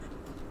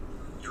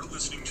You're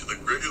listening to The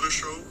Regular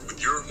Show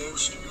with your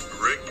host,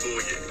 Greg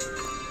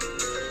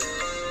Boyer.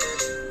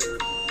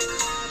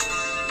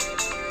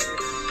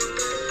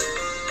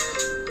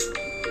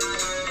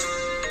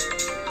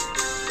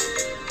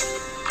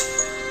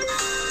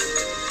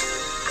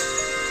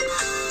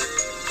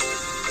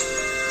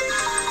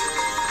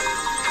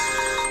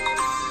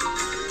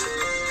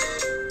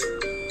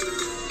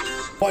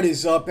 What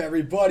is up,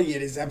 everybody?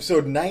 It is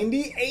episode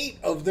 98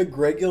 of The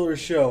Regular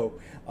Show.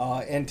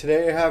 And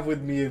today I have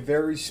with me a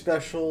very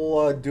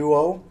special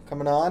duo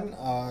coming on,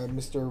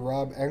 Mr.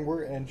 Rob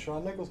Engwer and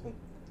Shaun Nicholson.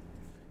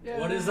 Yay.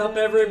 What is up,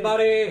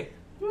 everybody?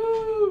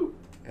 Woo!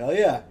 Hell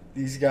yeah.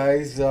 These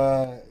guys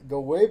go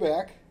way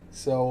back.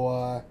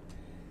 So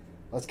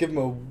let's give them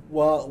a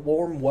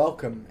warm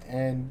welcome.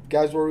 And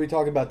guys, what are we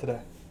talking about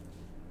today?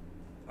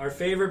 Our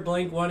favorite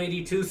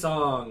Blink-182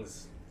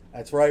 songs.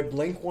 That's right,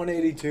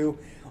 Blink-182.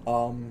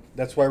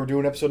 That's why we're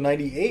doing episode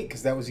 98,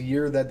 because that was the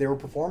year that they were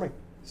performing.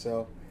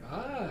 So,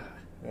 Ah.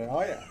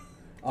 oh yeah.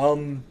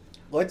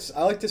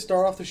 I like to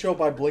start off the show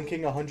by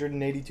blinking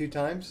 182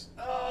 times.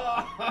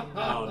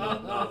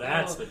 No,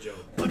 that's the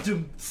joke.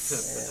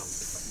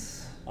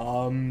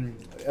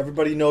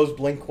 Everybody knows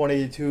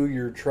Blink-182.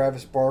 Your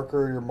Travis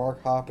Barker, your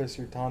Mark Hoppus,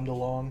 your Tom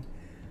DeLonge.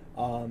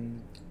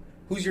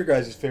 Who's your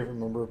guys' favorite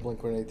member of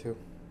Blink-182?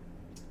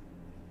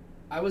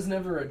 I was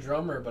never a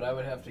drummer, but I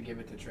would have to give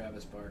it to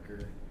Travis Barker.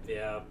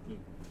 Yeah,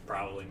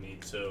 probably me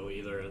too.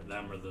 Either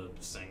them or the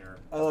singer.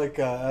 I like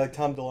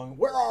Tom DeLonge.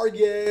 Where are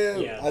you?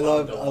 Yeah, I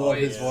love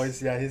his yeah.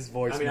 voice. Yeah, his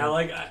voice. I mean,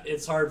 man.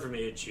 it's hard for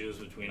me to choose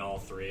between all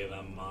three of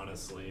them,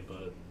 honestly,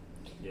 but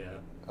yeah.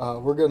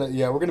 We're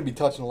gonna be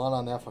touching a lot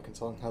on that fucking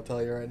song. I'll tell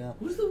you right now.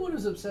 Who's the one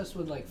who's obsessed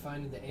with like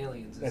finding the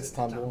aliens? Is That's it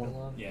Tom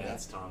DeLonge. Yeah,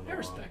 that's Tom I DeLonge.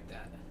 respect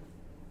that.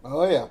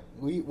 Oh yeah,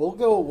 we'll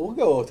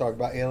go talk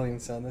about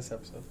aliens on this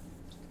episode.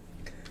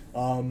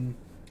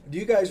 Do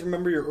you guys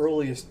remember your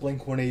earliest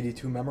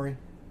Blink-182 memory?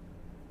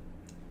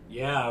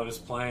 Yeah, I was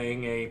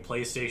playing a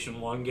PlayStation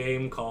 1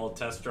 game called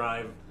Test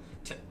Drive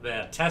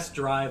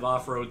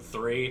Off-Road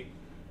 3,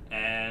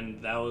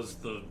 and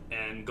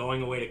and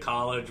Going Away to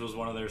College was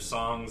one of their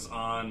songs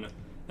on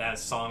that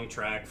song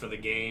track for the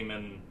game,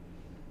 and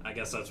I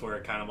guess that's where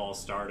it kind of all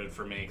started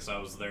for me, because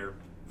that was their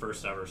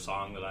first ever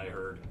song that I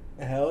heard.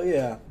 Hell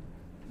yeah.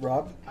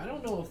 Rob? I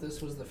don't know if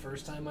this was the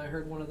first time I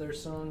heard one of their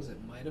songs.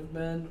 It might have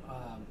been.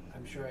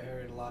 I'm sure I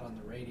heard it a lot on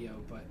the radio,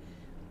 but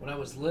when I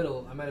was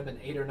little, I might have been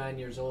 8 or 9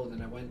 years old,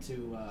 and I went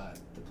to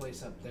the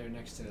place up there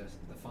next to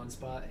the Fun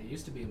Spot. It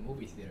used to be a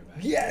movie theater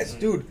back then. Yes,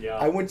 dude. Yeah,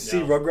 I went to see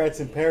yeah. Rugrats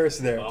in Paris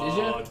there.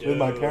 Oh, Did With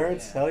my dude.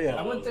 parents? Yeah. Hell yeah.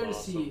 I went there to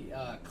awesome. see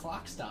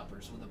Clock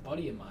Stoppers with a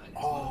buddy of mine. His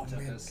Oh, mom took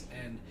man. us,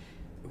 and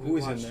Who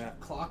was in watched that?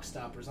 Clock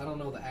Stoppers. I don't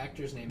know the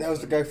actor's name. That was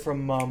the guy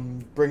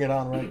from Bring It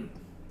On, right?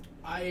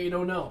 I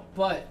don't know,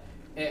 but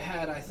it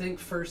had, I think,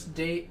 First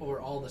Date or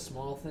All the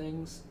Small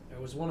Things. It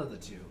was one of the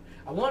two.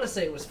 I want to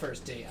say it was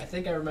First Date. I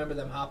think I remember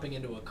them hopping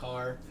into a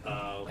car,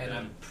 Oh, okay. and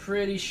I'm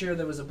pretty sure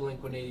there was a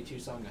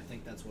Blink-182 song. I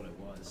think that's what it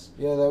was.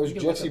 Yeah, that was You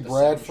can look Jesse up the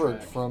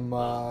Bradford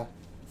soundtrack.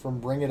 from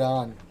Bring It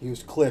On. He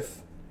was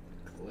Cliff.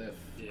 Cliff,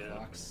 Yeah.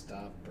 Clock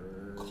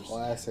Stoppers.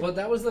 Classic. But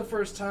that was the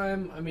first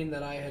time, I mean,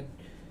 that I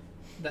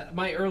had,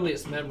 my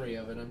earliest memory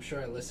of it. I'm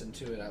sure I listened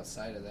to it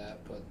outside of that,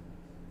 but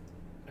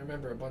I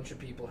remember a bunch of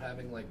people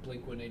having like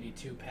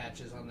Blink-182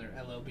 patches on their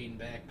LL Bean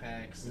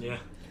backpacks. Yeah.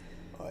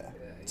 Oh, yeah.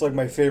 It's like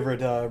my favorite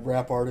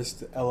rap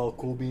artist, LL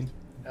Cool Bean.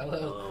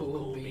 LL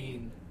Cool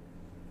Bean.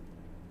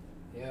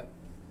 Yep.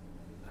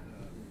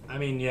 I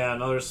mean, yeah,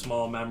 another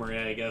small memory,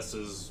 I guess,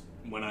 is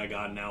when I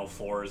got Now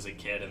 4 as a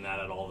kid, and that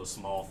had All the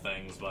Small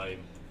Things by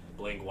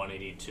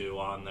Blink-182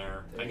 on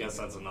there. There I you guess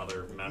go. that's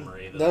another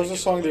memory. That was I a can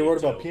song they relate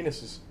wrote about to.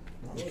 penises.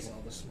 That was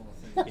All the Small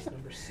Things.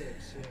 Number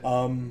 6.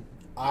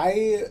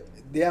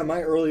 Yeah.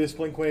 My earliest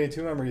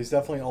Blink-182 memory is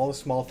definitely All the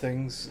Small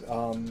Things.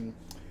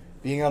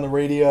 Being on the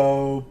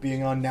radio,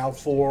 being on Now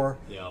 4.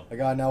 Yeah. I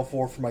got Now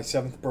 4 for my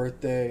 7th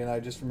birthday, and I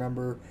just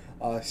remember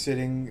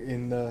sitting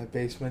in the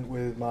basement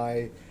with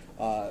my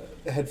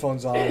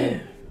headphones on,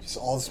 and just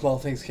All the Small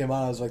Things came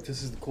on. I was like,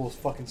 this is the coolest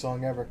fucking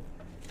song ever.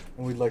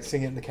 And we'd like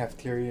sing it in the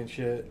cafeteria and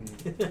shit.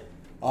 And,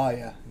 oh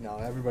yeah, no,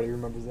 everybody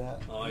remembers that.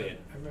 Oh, yeah.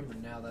 I remember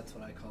Now that's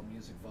what I call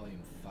Music Volume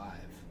 5.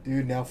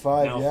 Dude, Now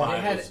 5, Now yeah. 5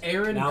 It had was,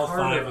 Aaron Now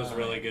Carter 5 was on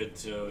really it. good,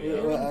 too. Yeah.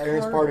 Yeah.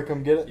 Aaron's Party,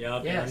 come get it.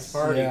 Yep, Yes. Aaron's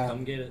Party, Yeah.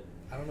 come get it.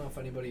 I don't know if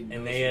anybody knows.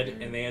 And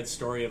they had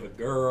Story of a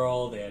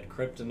Girl, they had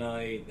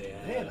Kryptonite, they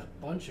had a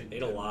bunch of. They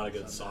had a lot of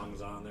good ones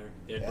songs on there.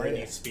 They had Yeah, Britney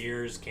yeah.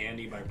 Spears,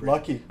 Candy by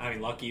Britney.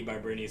 Lucky. by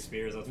Britney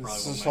Spears. That's probably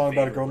This one is of a my song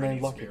about a favorite girl Britney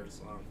named Lucky. Spears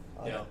song.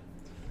 Oh, Yeah. yeah.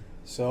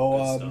 So,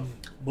 Good stuff.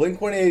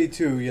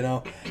 Blink-182, you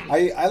know,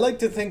 I like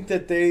to think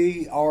that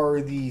they are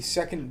the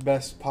second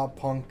best pop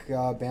punk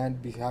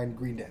band behind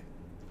Green Day.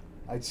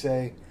 I'd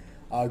say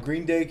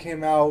Green Day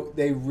came out,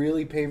 they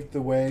really paved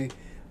the way,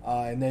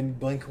 and then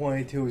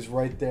Blink-182 is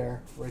right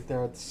there at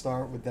the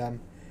start with them.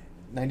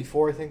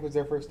 94, I think, was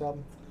their first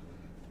album.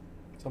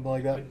 Something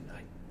like I that. don't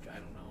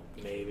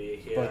know.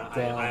 Maybe, yeah. But,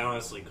 I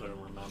honestly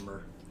couldn't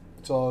remember.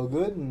 It's all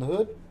good in the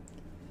hood.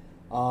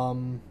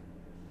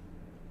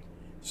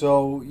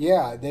 So,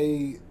 yeah,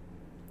 they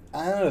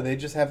I don't know. They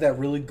just have that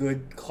really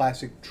good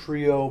classic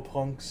trio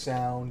punk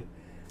sound.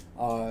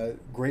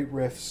 Great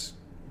riffs,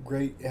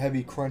 great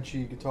heavy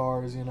crunchy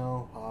guitars.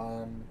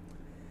 And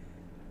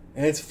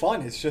it's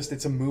fun.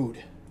 It's a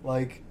mood.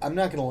 Like, I'm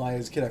not gonna lie.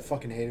 As a kid, I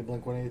fucking hated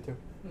Blink-182.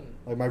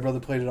 Like, my brother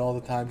played it all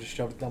the time, just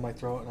shoved it down my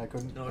throat, and I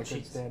couldn't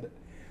stand it.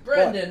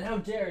 Brendan, how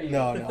dare you?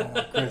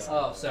 No, Chris.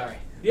 Oh, sorry.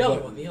 The other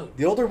one.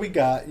 The older we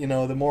got,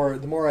 the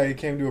more I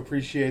came to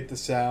appreciate the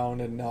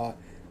sound and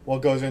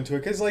what goes into it.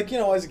 Because, as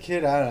a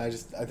kid, I don't know,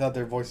 I thought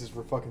their voices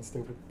were fucking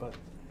stupid. But,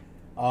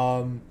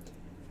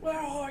 where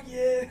are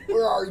you?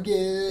 Where are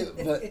you?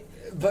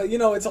 But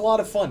it's a lot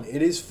of fun.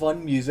 It is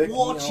fun music.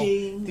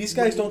 Watching. These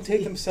guys don't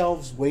take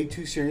themselves way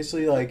too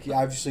seriously. Like,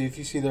 obviously, if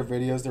you see their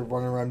videos, they're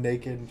running around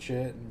naked and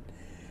shit. And,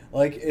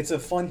 it's a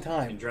fun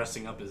time. And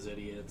dressing up as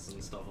idiots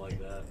and stuff like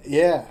that.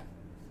 Yeah.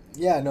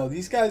 Yeah, no,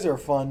 these guys are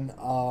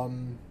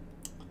fun.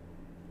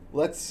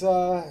 Let's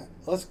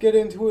get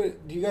into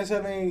it. Do you guys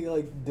have any,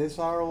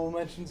 dishonorable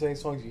mentions? Any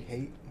songs you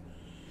hate?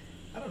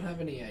 I don't have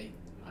any. I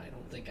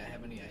don't think I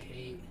have any I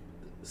hate.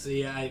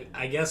 See,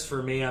 I guess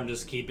for me, I'm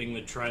just keeping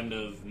the trend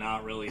of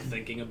not really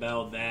thinking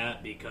about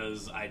that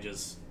because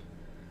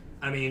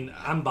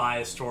I'm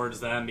biased towards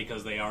them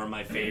because they are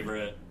my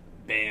favorite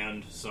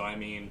band. So,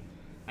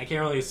 I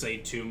can't really say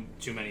too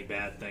many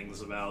bad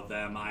things about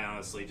them. I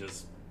honestly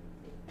just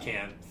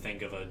can't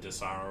think of a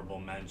dishonorable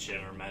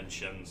mention or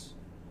mentions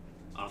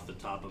off the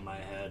top of my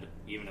head,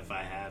 even if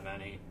I have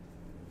any.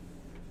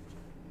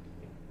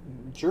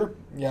 Sure.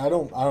 Yeah, I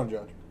don't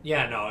judge.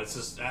 Yeah, no, it's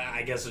just,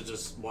 I guess it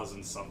just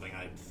wasn't something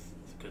I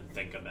could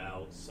think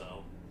about,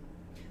 so.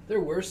 There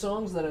were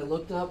songs that I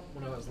looked up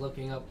when I was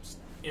looking up,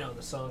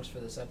 the songs for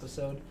this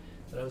episode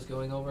that I was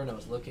going over and I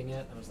was looking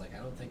at. I was like, I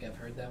don't think I've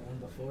heard that one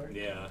before.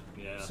 Yeah.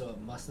 So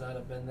it must not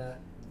have been that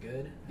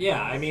good.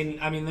 Yeah, I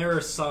mean, there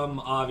are some,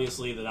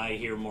 obviously, that I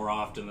hear more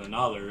often than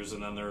others,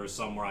 and then there are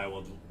some where I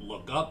would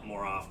look up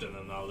more often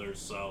than others,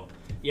 so,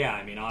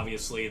 yeah,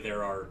 obviously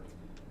there are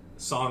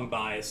song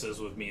biases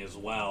with me as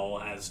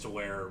well as to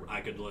where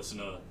I could listen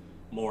to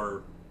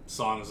more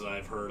songs that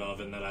I've heard of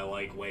and that I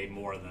like way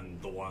more than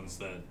the ones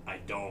that I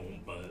don't,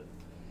 but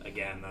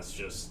again,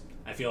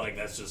 I feel like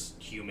that's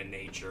just human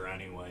nature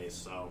anyway,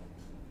 so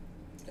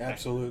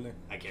absolutely.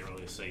 I can't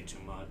really say too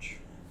much.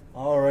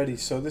 Alrighty,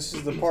 so this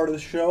is the part of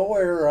the show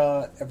where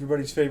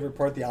everybody's favorite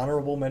part, the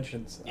honorable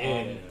mentions.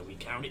 Yeah, we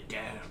count it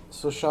down.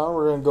 So Shaun,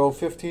 we're going to go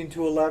 15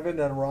 to 11,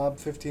 then Rob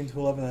 15 to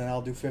 11, and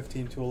I'll do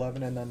 15 to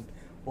 11, and then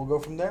we'll go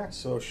from there.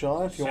 So,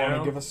 Shaun, if you want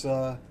to give us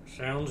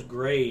Sounds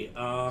great.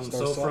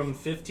 So from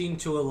 15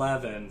 to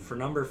 11, for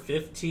number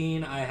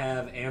 15, I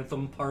have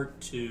Anthem Part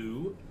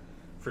 2.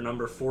 For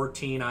number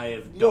 14, I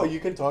have... No, you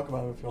can talk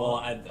about it if you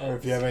want. Or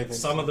if you have anything.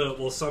 Some of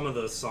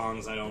the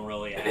songs I don't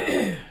really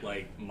have,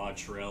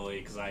 much,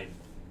 really, because I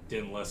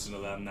didn't listen to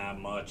them that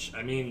much.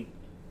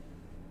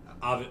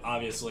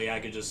 Obviously, I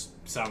could just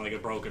sound like a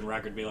broken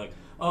record, be like,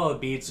 oh, the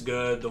beat's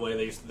good, the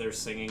way they're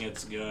singing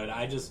it's good.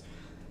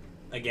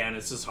 Again,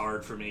 it's just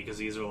hard for me because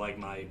these are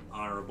my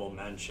honorable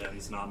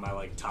mentions, not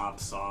my top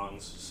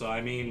songs. So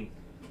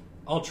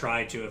I'll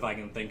try to if I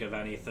can think of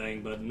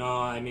anything, but no,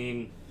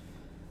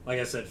 like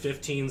I said,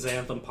 15's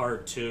Anthem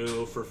Part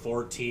 2. For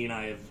 14,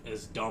 I have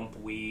is Dump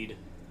Weed.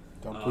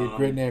 Dump Weed,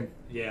 great name.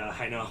 Yeah,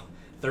 I know.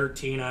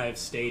 13, I have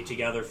Stay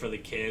Together for the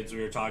Kids. We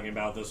were talking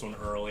about this one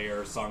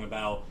earlier. A song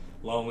about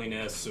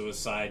loneliness,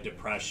 suicide,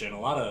 depression. A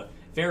lot of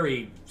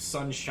very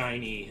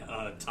sunshiny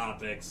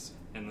topics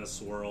in this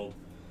world.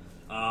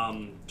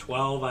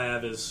 12 I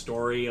have is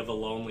Story of a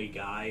Lonely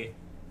Guy.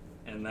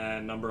 And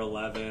then number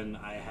 11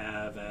 I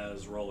have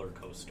as Roller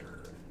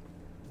Coaster.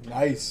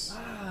 Nice.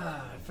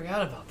 I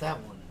forgot about that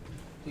one.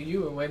 Dude,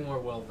 you were way more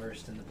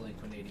well-versed in the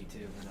Blink-182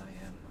 than I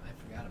am. I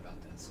forgot about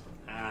that song.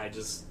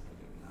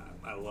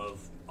 I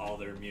love all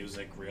their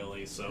music,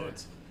 really, so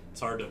it's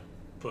hard to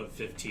put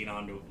 15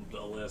 onto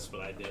the list, but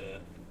I did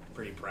it.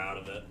 Pretty proud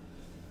of it.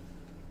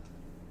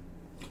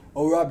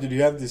 Oh, Rob, did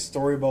you have this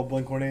story about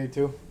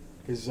Blink-182?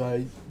 Because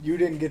you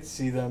didn't get to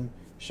see them.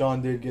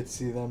 Shaun did get to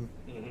see them.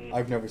 Mm-hmm.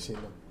 I've never seen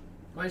them.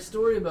 My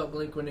story about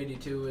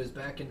Blink-182 is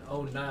back in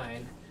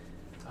 2009.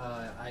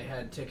 I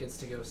had tickets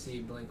to go see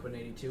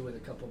Blink-182 with a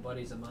couple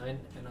buddies of mine,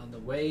 and on the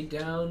way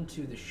down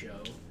to the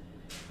show,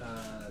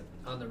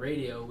 on the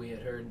radio, we had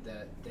heard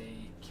that they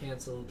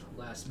canceled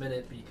last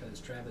minute because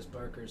Travis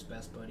Barker's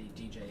best buddy,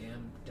 DJ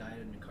M, died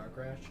in a car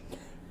crash.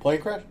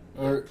 Plane crash?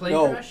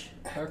 Crash?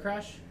 Car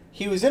crash?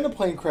 He was in a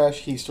plane crash.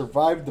 He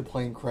survived the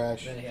plane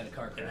crash. Then he had a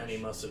car crash. And then he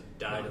must have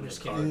died in the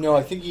car. No,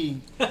 I think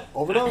he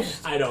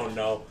overdosed. I don't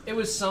know. It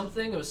was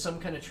something. It was some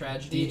kind of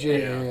tragedy. DJ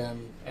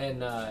AM.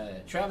 And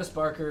Travis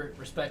Barker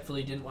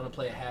respectfully didn't want to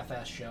play a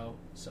half-ass show,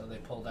 so they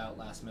pulled out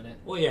last minute.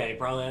 Well, yeah, he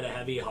probably had a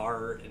heavy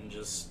heart and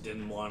just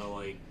didn't want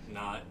to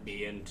not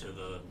be into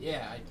the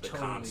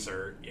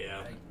concert. Yeah,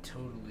 I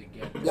totally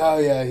get it. Oh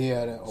yeah, he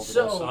had an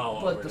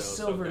overdose. But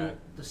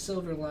the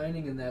silver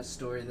lining in that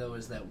story though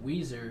is that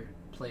Weezer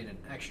played an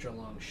extra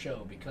long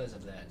show because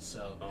of that.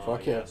 So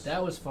fuck yes.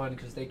 That was fun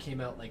because they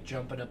came out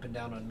jumping up and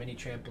down on mini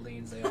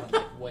trampolines. They all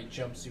had white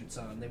jumpsuits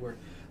on. They were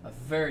a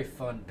very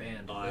fun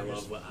band. Oh,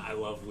 I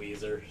love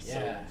Weezer.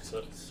 Yeah.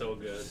 So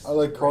good. I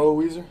like Carl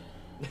Weezer.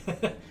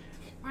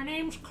 My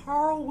name's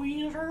Carl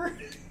Weezer.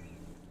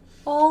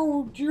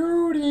 Oh,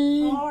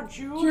 Judy. Oh,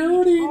 Judy.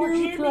 Judy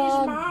Jimmy's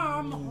Neutron.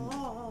 mom.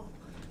 Oh.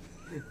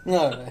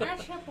 Alright.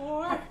 That's it,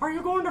 boy. Are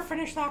you going to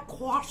finish that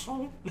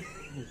croissant?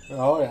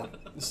 Oh yeah.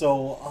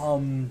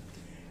 So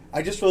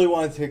I just really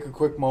want to take a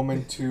quick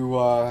moment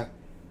to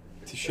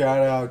shout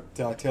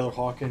out Taylor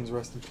Hawkins.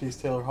 Rest in peace,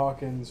 Taylor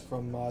Hawkins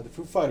from the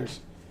Foo Fighters.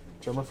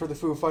 Drummer for the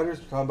Foo Fighters.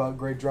 We're talking about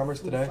great drummers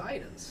today.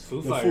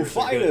 Foo The Fighters Foo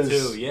are good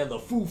Fighters. too. Yeah, the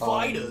Foo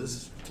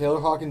Fighters. Taylor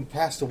Hawkins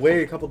passed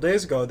away a couple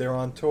days ago. They were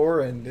on tour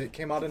and it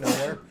came out of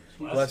nowhere.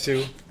 Bless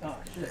you. Oh,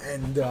 shit.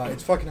 And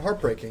it's fucking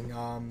heartbreaking.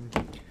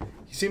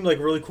 He seemed like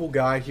a really cool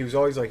guy. He was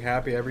always like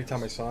happy every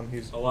time I saw him. He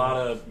was A lot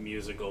of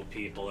musical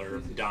people are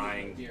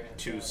dying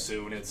too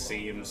soon, it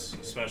seems.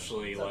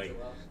 Especially, like,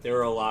 there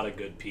are a lot of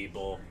good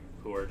people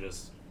who are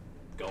just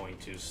going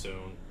too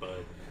soon.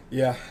 But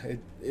yeah,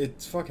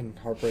 it's fucking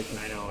heartbreaking.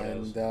 I know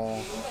it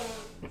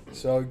is.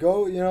 So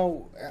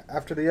go,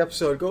 after the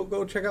episode,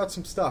 go check out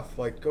some stuff.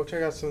 Like, go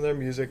check out some of their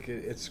music.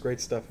 It's great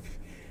stuff.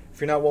 If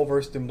you're not well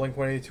versed in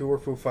Blink-182 or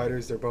Foo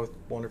Fighters, they're both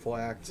wonderful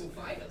acts. Foo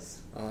Fighters.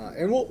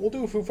 And we'll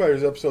do a Foo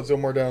Fighters episode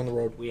somewhere down the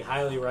road. we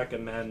highly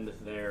recommend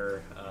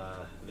their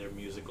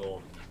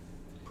musical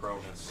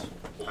prowess.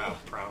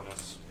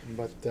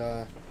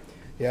 But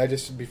yeah,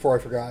 just before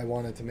I forgot, I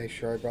wanted to make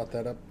sure I brought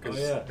that up because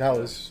that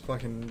was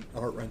fucking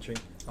heart wrenching.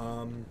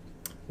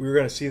 We were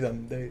gonna see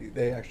them.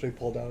 They actually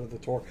pulled out of the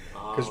tour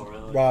because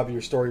really? Rob,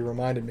 your story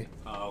reminded me.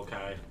 Oh,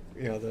 okay.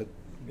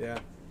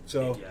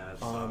 So Yeah, it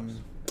sucks.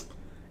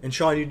 and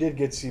Shaun, you did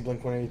get to see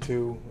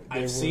Blink-182.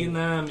 I've seen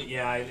them.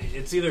 Yeah,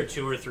 it's either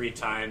 2 or 3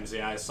 times.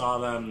 Yeah, I saw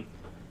them.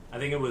 I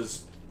think it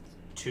was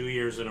 2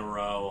 years in a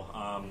row.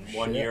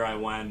 One Shit. year I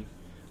went.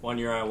 One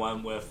year I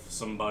went with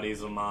some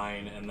buddies of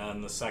mine, and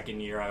then the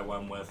second year I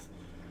went with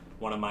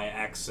one of my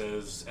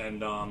exes. And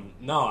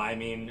no, I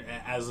mean,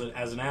 as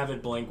an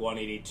avid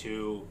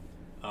Blink-182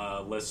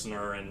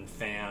 listener and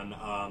fan,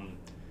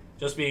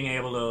 just being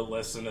able to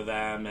listen to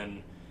them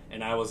and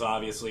I was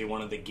obviously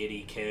one of the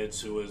giddy kids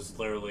who was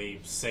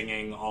literally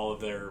singing all of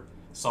their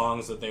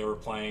songs that they were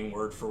playing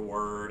word for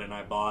word, and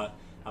I bought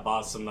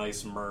some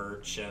nice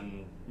merch,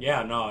 and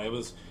yeah, no, it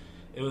was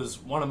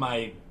one of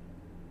my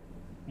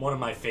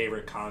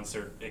favorite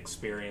concert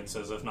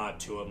experiences, if not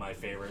 2 of my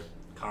favorite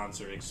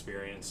concert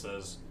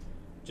experiences.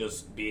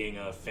 Just being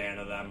a fan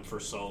of them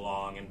for so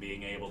long and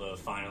being able to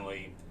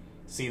finally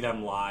see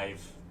them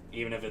live,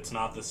 even if it's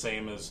not the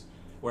same as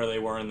where they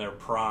were in their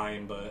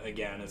prime, but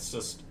again, it's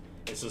just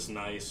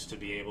nice to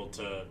be able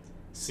to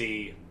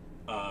see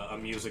a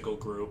musical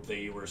group that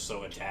you were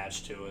so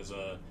attached to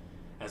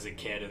as a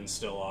kid and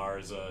still are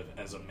as a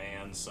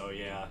man. So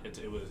yeah,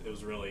 it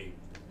was really,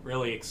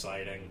 really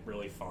exciting,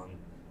 really fun.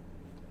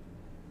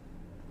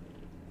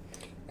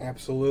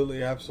 Absolutely.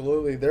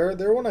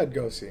 They're one I'd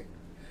go see.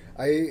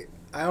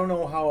 I don't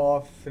know how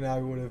often I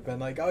would have been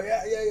like, oh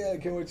yeah,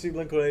 can't wait to see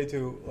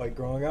Blink-182 like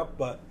growing up,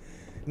 but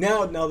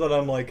now that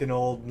I'm like an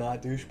old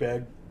not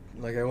douchebag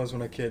like I was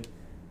when I was a kid.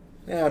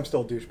 Yeah, I'm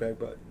still a douchebag,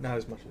 but not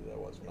as much as I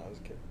was when I was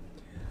a kid.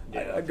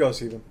 Yeah. I'd go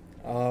see them.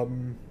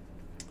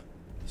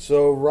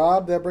 So,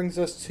 Rob, that brings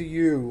us to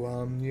you.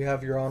 You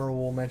have your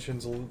honorable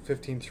mentions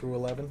 15 through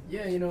 11.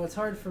 Yeah, it's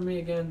hard for me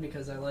again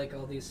because I like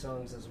all these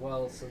songs as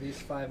well. So these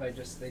 5, they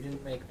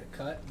didn't make the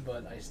cut,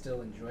 but I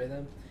still enjoy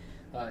them.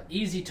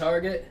 Easy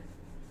Target,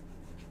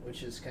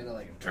 which is kind of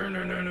like it's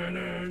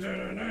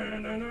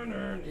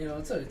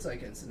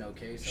an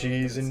okay song.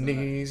 She's but it's an not.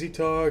 easy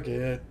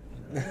target.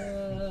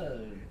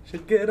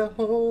 Should get a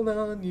hold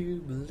on you,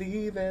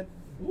 believe it.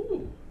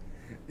 Ooh.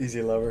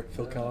 Easy Lover,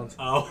 Phil Collins.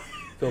 Oh,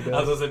 Phil I was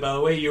Bailey. gonna say, by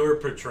the way you were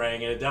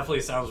portraying it, it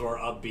definitely sounds more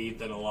upbeat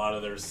than a lot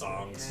of their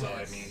songs. Yes. So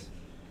I mean,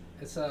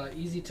 It's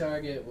Easy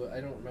Target.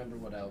 I don't remember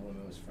what album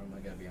it was from. I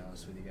gotta be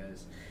honest with you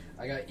guys.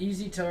 I got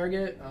Easy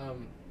Target.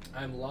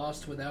 I'm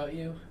Lost Without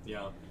You.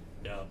 yeah.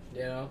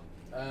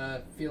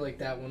 I feel like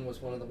that one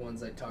was one of the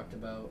ones I talked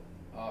about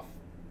off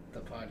the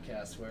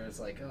podcast, where it's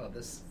like, oh,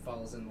 this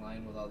falls in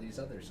line with all these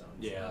other songs.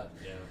 Yeah.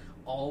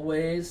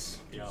 Always.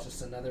 Yeah. It's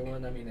just another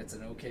one. I mean, it's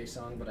an okay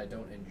song, but I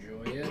don't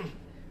enjoy it.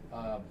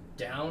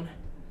 Down,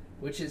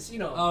 which is,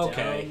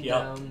 Okay,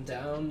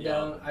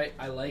 down.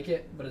 I like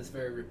it, but it's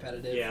very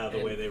repetitive. Yeah, the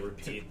and way they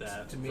repeat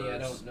that. To me,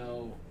 verse.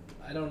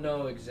 I don't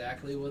know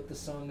exactly what the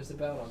song is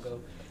about. I'll go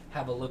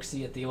have a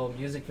look-see at the old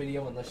music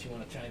video unless you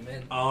want to chime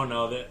in. Oh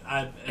no,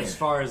 as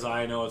far as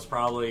I know, it's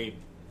probably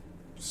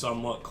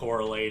somewhat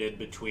correlated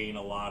between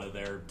a lot of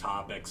their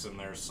topics and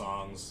their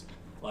songs.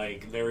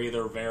 Like, they're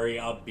either very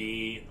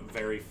upbeat,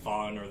 very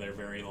fun, or they're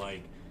very,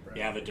 like,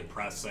 you have a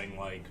depressing,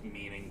 like,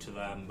 meaning to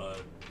them.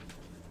 But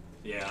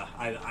yeah,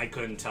 I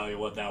couldn't tell you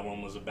what that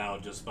one was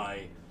about just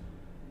by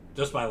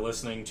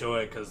listening to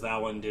it, because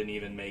that one didn't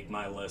even make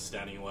my list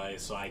anyway,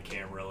 so I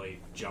can't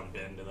really jump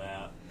into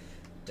that.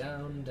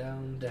 Down.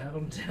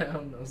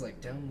 I was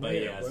like, down But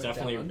where? yeah, it's Where?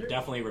 Down under?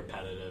 definitely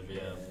repetitive.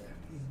 Yeah.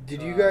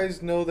 Did you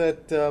guys know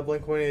that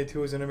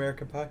Blink-182 is an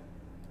American Pie?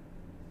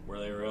 Were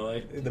they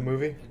really? The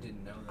movie? I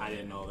didn't know that. I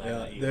didn't know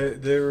that. Yeah,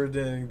 they were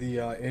doing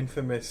the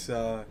infamous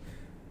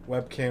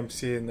webcam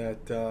scene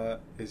that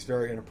is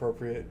very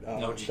inappropriate.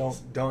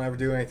 Don't ever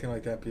do anything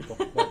like that, people.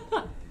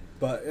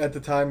 But at the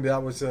time,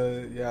 that was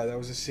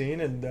a scene,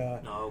 and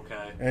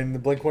okay. And the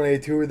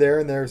Blink-182 were there,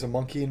 and there was a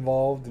monkey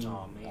involved, and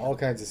man. all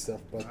kinds of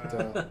stuff.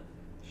 But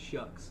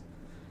Shucks.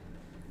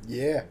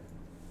 yeah,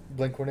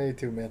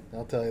 Blink-182, man,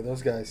 I'll tell you,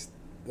 those guys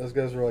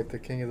were like the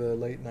king of the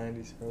late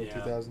 '90s, early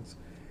 2000s.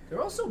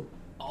 They're also,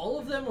 all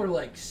of them were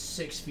like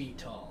 6 feet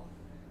tall.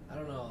 I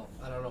don't know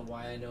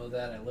why I know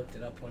that. I looked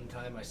it up one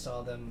time. I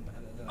saw them.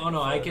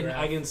 I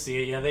can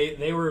see it. Yeah,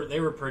 they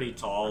were pretty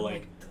tall,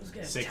 like those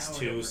guys 6'2",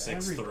 towered over 6'3",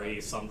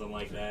 everybody. something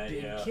like that.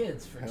 Big Yeah.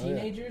 kids for Hell yeah.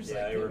 teenagers.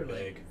 Yeah, like, they were were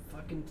big. Like,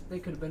 fucking, they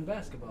could have been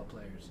basketball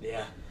players.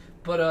 Yeah.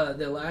 But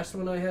the last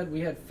one I had,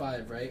 we had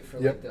 5, right? For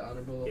like the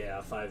honorable.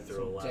 Yeah, 5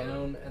 through 11.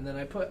 Down, and then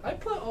I put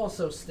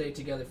also "Stay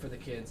Together" for the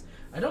kids.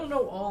 I don't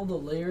know all the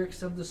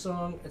lyrics of the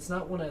song. It's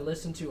not one I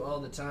listen to all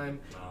the time,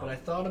 but I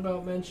thought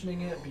about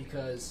mentioning it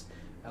because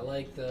I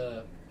like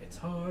the. It's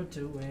hard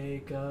to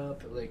wake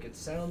up. Like, it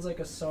sounds like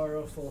a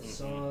sorrowful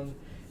song.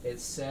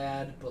 It's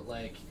sad, but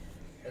like.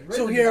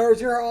 So here's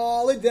your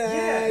holiday.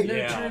 Yeah, and it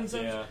Yeah, turns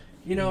out, yeah.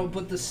 you know,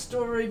 but the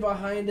story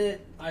behind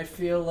it, I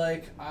feel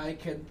like I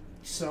could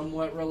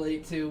somewhat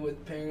relate to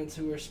with parents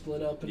who are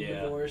split up and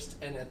divorced.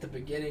 And at the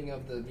beginning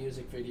of the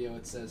music video,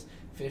 it says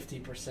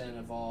 50%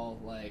 of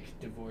all like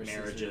divorces,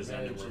 Marriages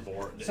and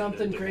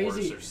something divorce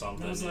crazy or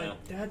something. And I was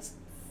like, that's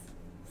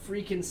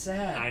freaking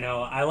sad. I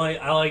know. I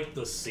like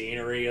the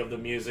scenery of the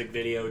music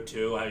video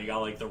too. How you got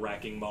like the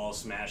wrecking ball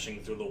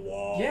smashing through the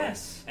wall.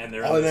 Yes. And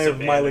they're Oh, in they this have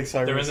Miley abandoned.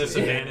 Cyrus. They're in this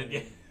Yeah. abandoned. Yeah.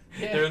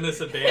 Yeah. They're in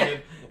this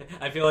abandoned.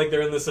 I feel like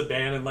they're in this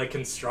abandoned like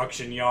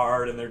construction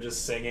yard, and they're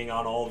just singing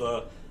on all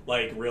the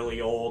like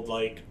really old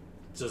like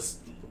just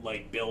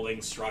like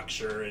building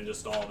structure and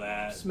just all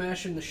that.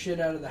 Smashing the shit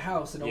out of the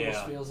house. It almost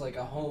Yeah. feels like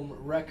a home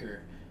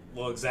wrecker.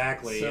 Well,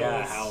 exactly. So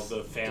yeah, it's how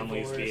the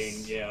family's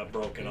divorce, being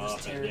broken and up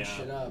just tearing and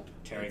shit up.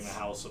 tearing the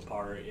house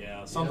apart.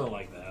 Yeah, something Yep.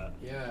 like that.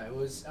 Yeah, it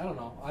was. I don't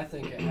know. I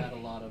think it had a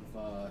lot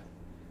of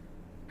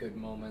good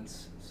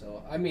moments.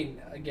 So I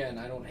mean, again,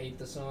 I don't hate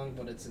the song,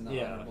 but it's in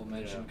the honorable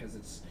mention because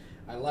it's.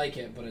 I like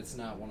it, but it's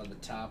not one of the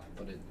top.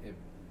 But it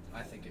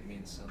I think it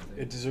means something.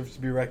 It deserves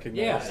to be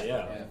recognized.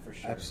 Yeah. Yeah, for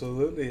sure.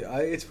 Absolutely.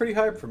 It's pretty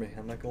high for me.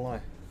 I'm not gonna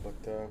lie,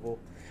 but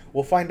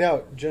we'll find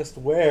out just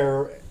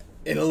where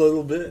in a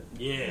little bit.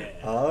 Yeah.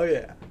 Oh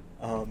yeah.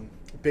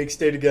 Big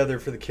Stay Together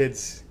for the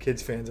kids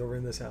fans over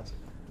in this house.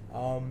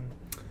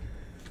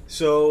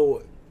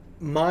 So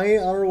my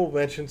honorable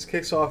mentions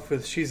kicks off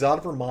with "She's Out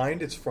of Her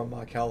Mind." It's from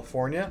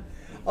California.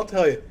 I'll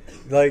tell you,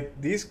 like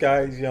these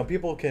guys, you know,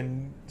 people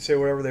can say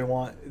whatever they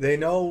want. They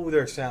know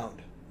their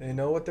sound. They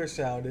know what their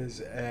sound is,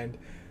 and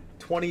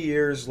 20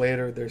 years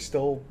later, they're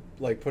still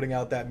like putting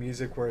out that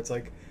music where it's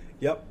like,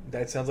 "Yep,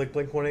 that sounds like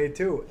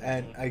Blink-182,"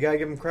 and I gotta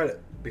give them credit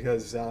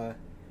because I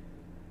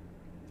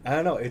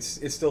don't know, it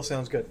still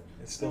sounds good.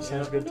 It still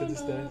sounds good to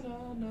this day.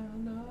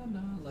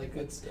 Like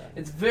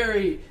it's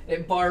very.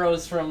 It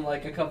borrows from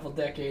like a couple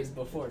decades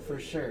before for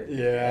sure. Yeah.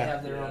 They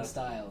have their own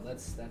style.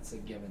 That's a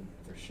given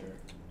for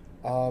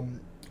sure.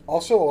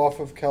 Also off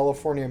of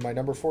California, my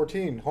number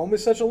 14, "Home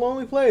Is Such a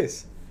Lonely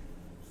Place."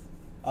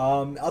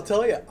 I'll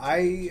tell you,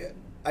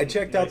 I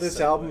checked out this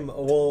album a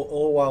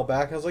little while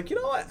back. I was like, you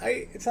know what?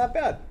 It's not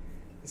bad.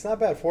 It's not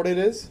bad for what it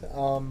is.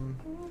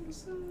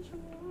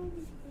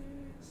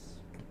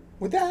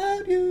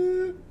 Without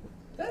you.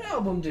 That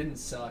album didn't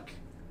suck.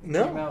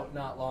 No. Came out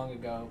not long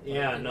ago. but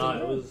Yeah, no,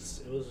 didn't-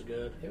 it was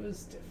good. It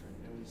was different.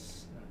 It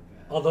was not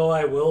bad. Although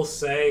I will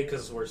say,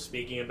 because we're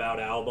speaking about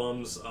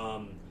albums,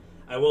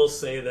 I will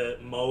say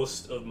that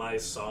most of my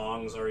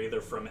songs are either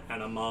from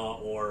Enema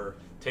or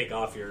Take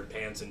Off Your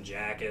Pants and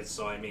Jackets.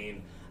 So I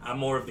mean, I'm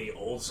more of the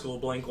old school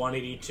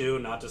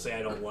Blink-182. Not to say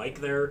I don't like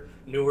their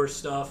newer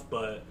stuff,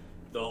 but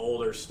the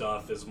older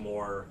stuff is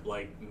more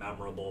like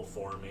memorable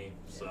for me.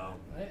 So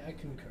I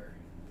concur.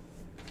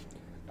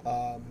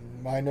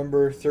 My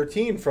number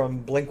 13 from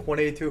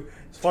Blink-182.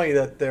 It's funny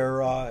that their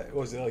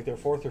was it like their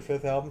 4th or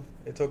 5th album?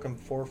 It took them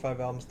 4 or 5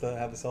 albums to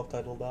have a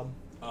self-titled album.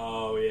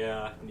 oh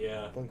yeah,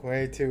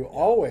 Blink-182,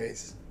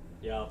 Always.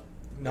 yeah.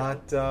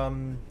 Not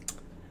Bon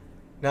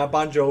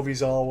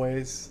Jovi's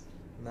Always.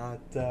 Not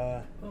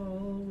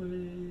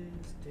Always.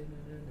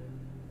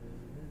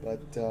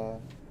 but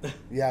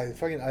yeah,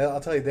 fucking I'll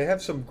tell you, they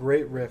have some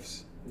great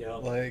riffs. Yeah.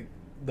 Like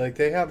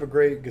they have a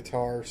great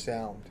guitar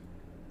sound.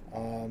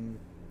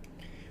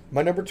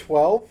 My number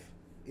 12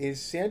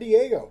 is San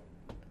Diego.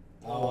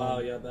 Oh wow,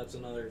 yeah, that's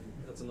another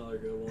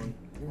good one.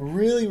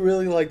 Really,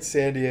 really liked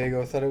San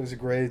Diego. I thought it was a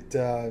great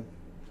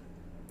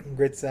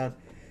sound.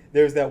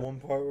 There's that one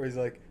part where he's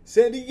like,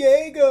 "San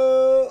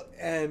Diego!"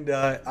 And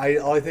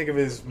all I think of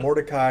is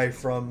Mordecai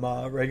from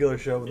Regular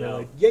Show. And they're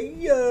like,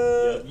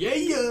 yeah,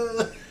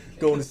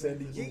 going to San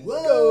Diego.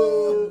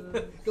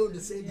 Whoa! Going to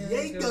San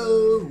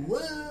Diego!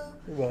 Whoa!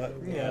 But,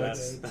 Yeah,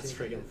 that's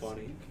freaking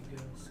funny.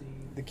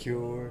 The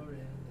Cure,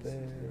 their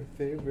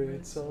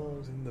favorite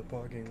songs in the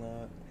parking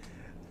lot.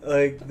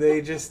 Like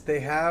they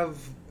have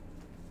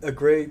a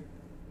great,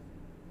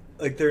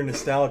 like, they're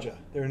nostalgia.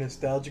 They're a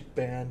nostalgic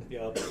band.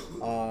 Yep.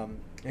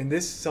 And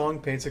this song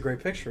paints a great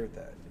picture of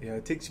that. You know,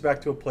 it takes you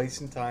back to a place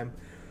and time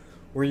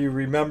where you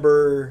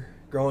remember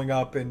growing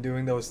up and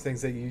doing those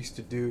things that you used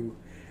to do,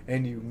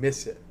 and you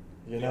miss it.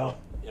 You know.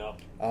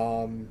 Yep.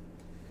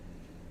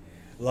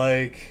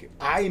 Like,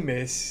 I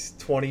miss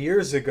 20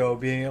 years ago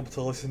being able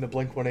to listen to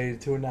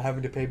Blink-182 and not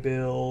having to pay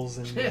bills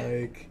and,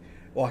 like,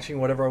 watching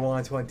whatever I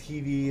wanted to on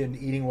TV and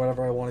eating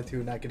whatever I wanted to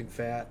and not getting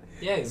fat.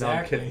 Yeah,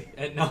 exactly. No, I'm kidding.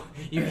 And no,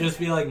 you could just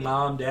be like,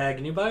 Mom, Dad,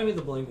 can you buy me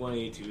the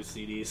Blink-182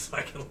 CD so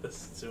I can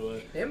listen to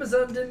it?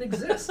 Amazon didn't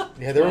exist.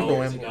 Yeah, there was no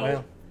years Amazon. ago.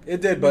 Well,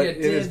 it did, but Yeah,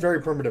 it it was did.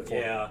 very primitive for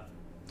Yeah.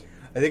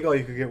 I think all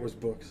you could get was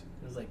books.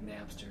 It was like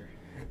Napster.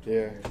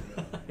 Yeah.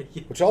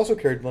 Which also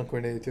carried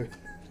Blink-182.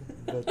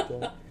 But,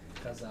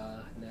 Because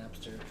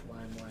Napster,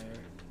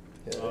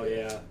 LimeWire, Oh,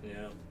 yeah,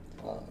 yeah.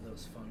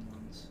 those fun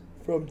ones.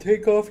 From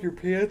Take Off Your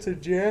Pants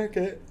and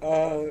Jacket,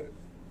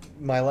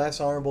 my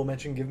last honorable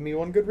mention, Give Me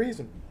One Good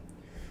Reason.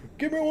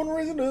 Give me one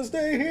reason to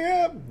stay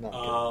here. No,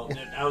 I'm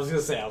kidding. I was going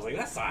to say, I was like,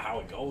 that's not how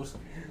it goes.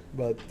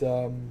 But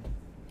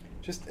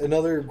just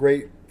another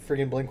great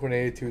friggin'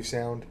 Blink-182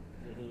 sound.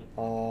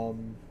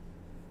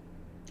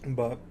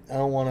 But I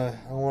don't want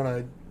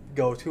to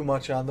go too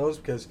much on those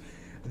because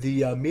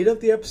the meat of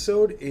the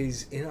episode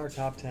is in our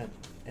top 10.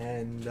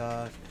 And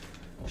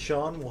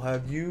Shaun, we'll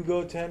have you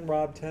go 10,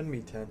 Rob 10, me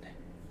 10.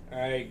 All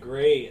right,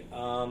 great.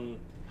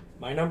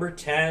 My number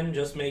 10,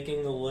 just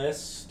making the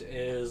list,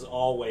 is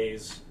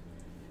Always.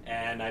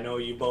 And I know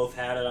you both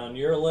had it on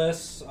your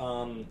list.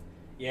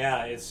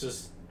 Yeah, it's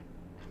just,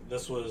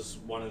 this was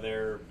one of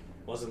their,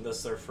 wasn't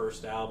this their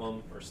first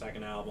album or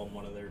second album,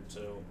 one of their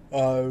two? It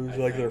was I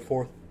like their think.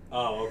 fourth.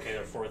 Oh, okay,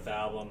 their fourth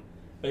album.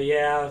 But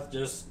yeah,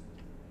 just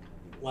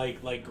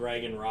like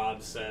Greg and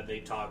Rob said, they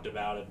talked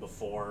about it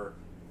before.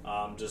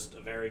 Just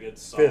a very good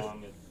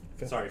song.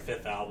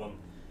 Fifth album.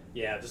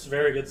 Yeah, just a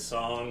very good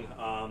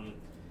song.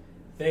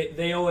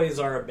 They always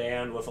are a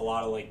band with a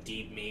lot of like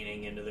deep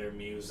meaning into their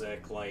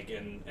music, like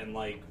and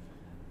like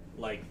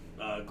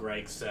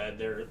Greg said,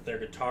 their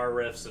guitar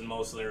riffs and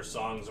most of their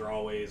songs are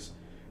always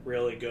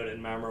really good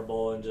and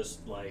memorable, and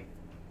just like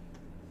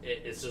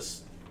it's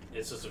just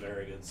a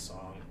very good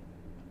song.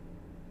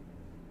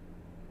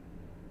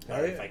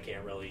 Sorry if I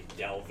can't really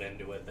delve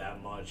into it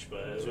that much,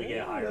 but as we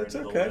get higher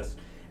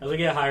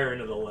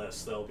into the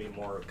list, there'll be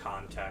more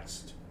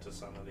context to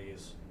some of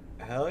these.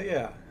 Hell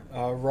yeah.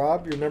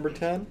 Rob, you're number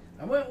 10?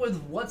 I went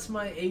with What's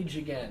My Age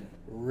Again.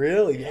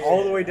 Really? Yeah,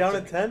 All the way down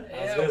that's at 10?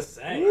 I was gonna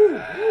say.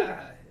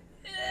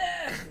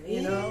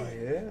 You know?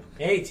 Yeah.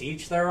 Hey,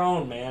 teach their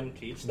own, man.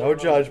 Teach their No own.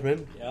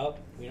 judgment. Yep,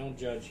 we don't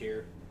judge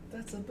here.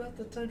 That's about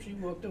the time she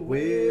walked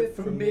Away away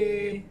from from me.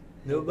 me.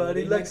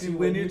 Nobody likes you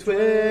when you're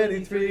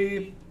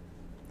 23.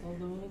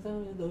 Although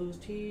without those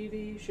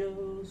TV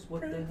shows,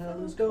 what the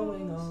hell is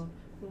going on?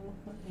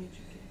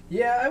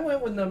 Yeah, I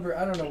went with I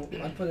don't know,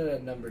 I put it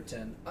at number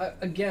 10.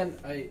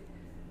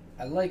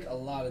 I like a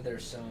lot of their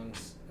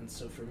songs, and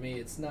so for me,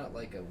 it's not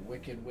like a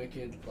wicked,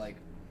 like,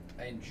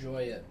 I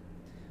enjoy it,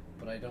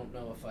 but I don't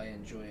know if I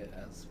enjoy it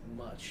as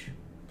much.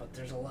 But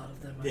there's a lot of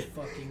them I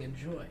fucking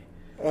enjoy.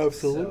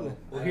 Absolutely. So,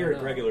 Well, I here don't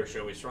at know. Regular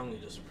Show, we strongly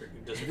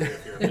disagree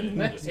with your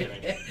opinion. I'm just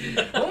kidding.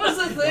 What was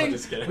the No, thing?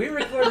 just kidding. We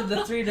recorded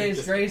the 3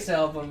 Days Grace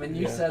album, and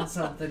you Yeah. said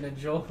something, and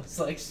Joel was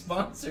like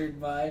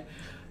sponsored by,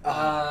 and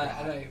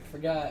I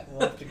forgot.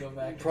 We'll have to go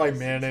back. and Probably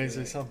listen mayonnaise to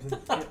or it. something.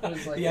 It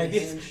was like The a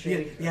ideas,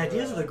 handshake. the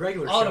ideas of the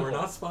Regular Show Audible. are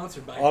not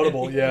sponsored by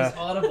Audible, any- It yeah. was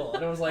Audible,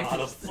 and it was like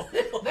Audible.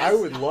 I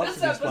would love this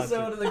to be episode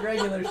sponsored. of the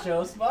Regular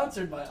Show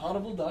sponsored by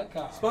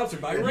Audible.com. Sponsored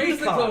by Use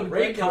the Raycon. code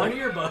Raycon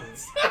regular.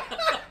 earbuds.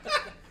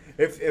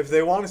 If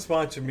they want to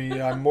sponsor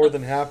me, I'm more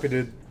than happy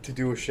to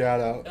do a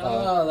shout out.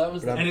 Oh, that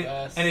was but the I'm-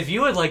 best. And if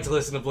you would like to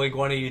listen to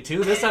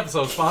Blink-182, this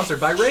episode is sponsored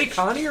by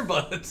Raycon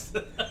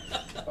earbuds.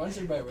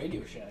 Sponsored by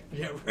Radio Shack.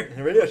 Yeah,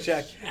 Radio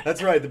Shack.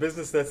 That's right. The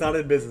business that's not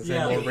in business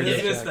Yeah, anymore. the Radio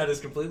business Shack. that is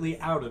completely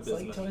out of It's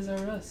like business. Toys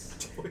R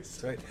Us.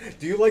 That's right.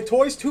 Do you like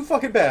toys? Too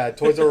fucking bad.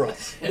 Toys R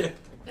Us.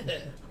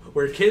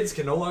 Where kids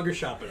can no longer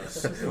shop at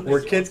us.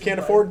 Where kids can't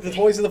afford the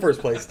toys in the first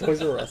place.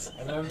 Toys R Us.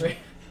 I remember.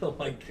 Oh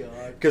my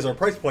god. Because our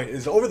price point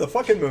is over the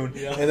fucking moon,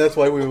 Yeah. and that's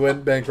why we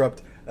went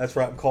bankrupt. That's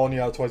right. I'm calling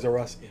you out, Toys R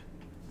Us. Yeah.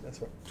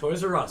 That's right.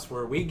 Toys R Us,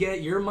 where we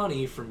get your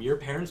money from your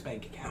parents'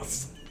 bank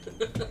accounts.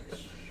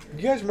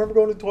 You guys remember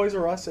going to Toys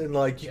R Us and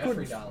like you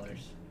Jeffrey couldn't- dollars.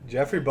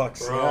 Jeffrey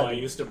bucks? Bro, yeah. I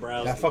used to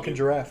browse That fucking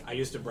giraffe. I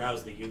used to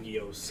browse the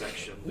Yu-Gi-Oh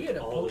section We had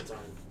a all the time.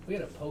 We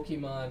had a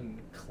Pokemon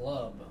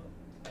club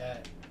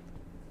at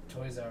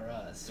Toys R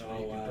Us where Oh,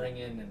 you could wow. bring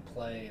in and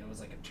play, and it was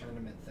like a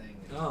tournament thing.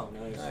 And Oh,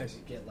 nice. Nice.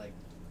 you get like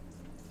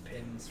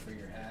pins for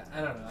your hat.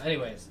 I don't know.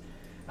 Anyways,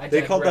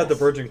 They called that the digress.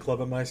 Virgin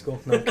Club at my school.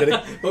 No, I'm kidding.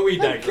 But we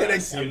I'm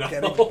digress, kidding. you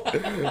I'm know.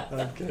 kidding.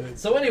 I'm kidding.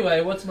 So anyway,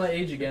 what's my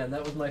age again?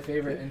 That was my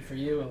favorite, and for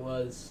you it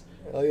was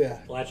Oh yeah.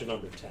 Well, that's your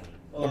number 10.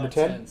 Number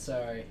 10?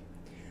 Sorry.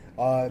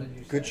 did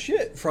you Good say?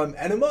 shit. From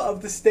Enema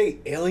of the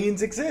State,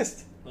 Aliens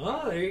Exist.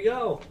 Oh, there you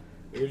go.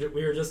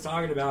 We were just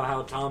talking about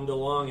how Tom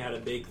DeLonge had a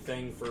big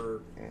thing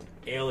for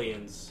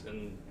aliens,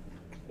 and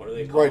what are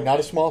they called? Right, not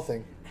a small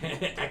thing.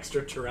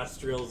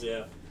 Extraterrestrials,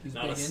 yeah. He's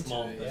Not a big into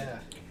small it, thing. yeah.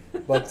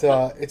 But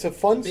it's a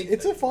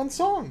fun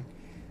song.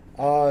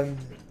 I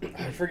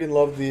freaking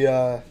love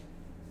the.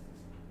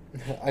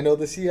 I know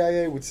the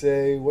CIA would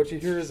say, "What you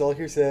hear is all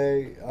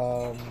hearsay."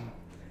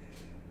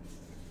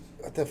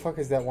 What the fuck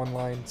is that one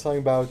line? Something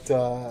about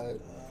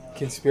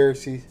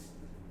conspiracy.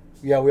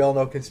 Yeah, we all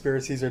know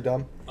conspiracies are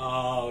dumb.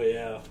 Oh,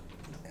 yeah.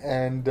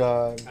 And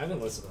I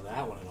haven't listened to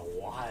that one in a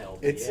while.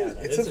 But it's yeah,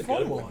 it's a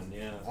fun good one.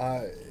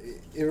 yeah.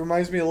 It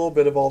reminds me a little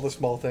bit of All the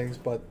Small Things,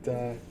 but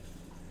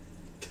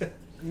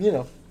you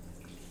know,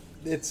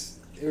 it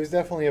was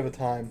definitely of a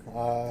time.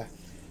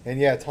 And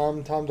yeah,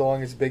 Tom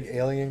DeLonge is a big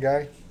alien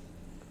guy.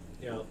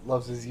 Yeah.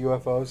 Loves his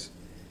UFOs.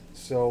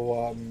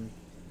 So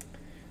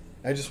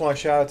I just want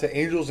to shout out to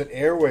Angels and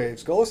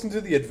Airwaves. Go listen to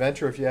The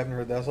Adventure if you haven't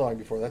heard that song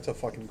before. That's a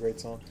fucking great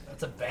song.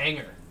 That's a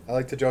banger. I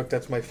like to joke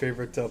that's my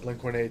favorite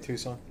Blink-182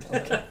 song.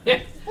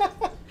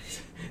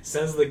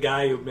 Says the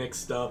guy who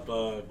mixed up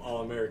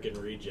All American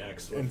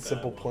Rejects with And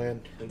Simple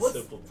Plan. And What's-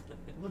 Simple Plan.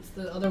 What's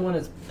the other one?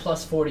 Is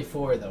plus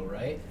 44 though,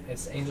 right?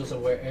 It's Angels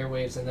of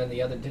Airwaves, and then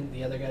didn't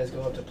the other guys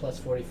go up to plus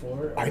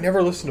 44? I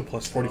never listened to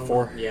Plus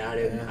 44. Yeah, I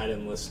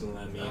didn't listen to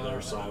them either, Oh,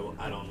 so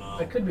I don't know.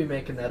 I could be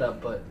making that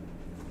up, but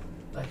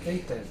I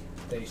think that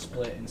they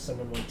split and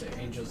someone went to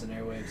Angels and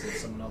Airwaves and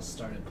someone else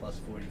started plus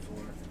 44.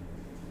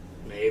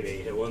 Maybe.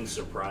 It wouldn't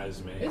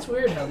surprise me. It's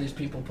weird how these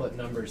people put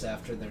numbers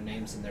after their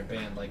names in their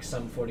band, like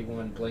Sum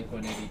 41,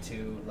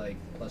 Blink-182, like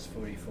plus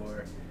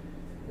 44.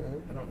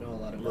 I don't know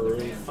a lot of other Maroon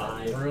bands.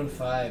 5. Maroon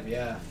 5,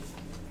 yeah.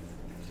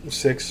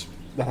 6.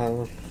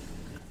 Uh,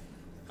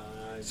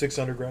 6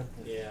 Underground.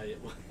 Yeah.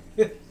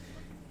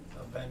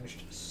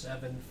 Avenged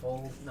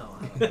Sevenfold. No,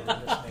 I don't know.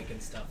 I'm just making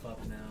stuff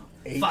up now.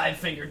 8. Five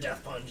Finger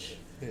Death Punch.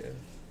 Yeah.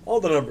 All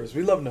the numbers.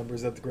 We love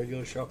numbers at the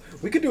regular show.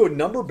 We could do a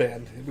number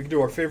band. We could do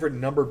our favorite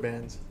number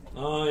bands.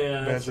 Oh, yeah,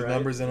 Bands that's with right.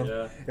 numbers in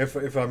them. Yeah.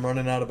 If I'm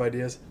running out of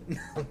ideas.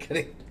 I'm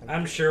kidding.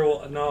 I'm sure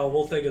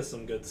we'll think of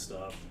some good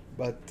stuff.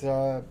 But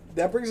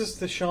that brings us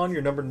to Shaun,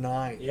 your number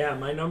 9. Yeah,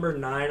 my number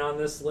 9 on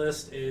this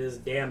list is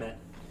Damn It.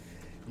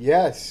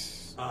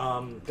 Yes.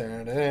 Yeah.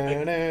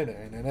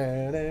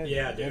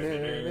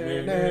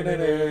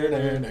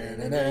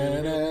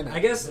 I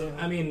guess,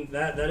 I mean,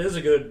 that is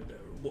a good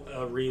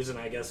reason,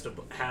 I guess, to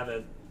have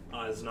it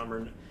as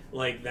number...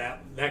 Like,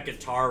 that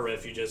guitar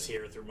riff you just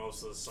hear through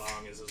most of the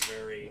song is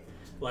very...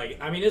 Like,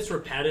 I mean, it's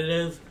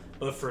repetitive,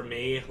 but for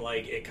me,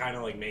 like, it kind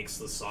of, like, makes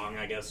the song,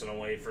 I guess, in a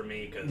way for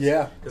me.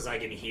 Because I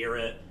can hear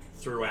it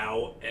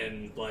throughout,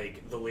 and,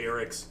 like, the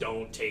lyrics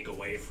don't take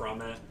away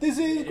from it. This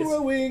is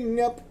growing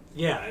up.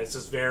 Yeah, it's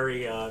just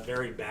very,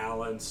 very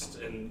balanced,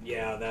 and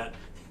yeah, that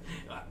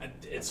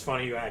it's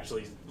funny you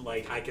actually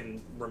like. I can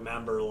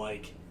remember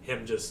like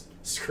him just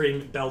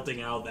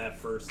belting out that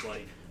first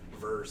like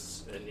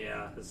verse, and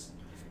yeah, it's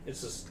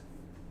just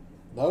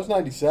That was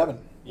 97.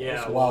 yeah, That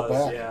was it a while was.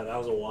 back. Yeah, that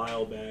was a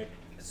while back.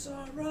 It's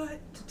alright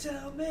to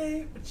tell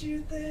me what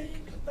you think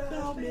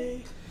about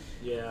me.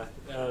 Yeah,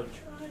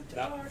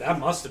 that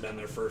must have been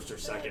their first or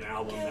second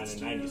album then in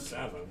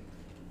 '97,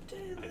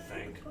 I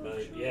think.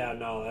 But yeah,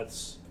 no,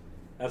 that's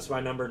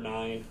my number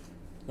 9.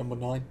 Number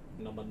 9.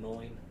 Number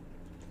 9.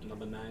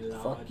 Number 9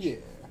 Lodge. Fuck yeah.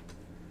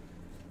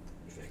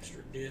 With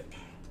extra dip.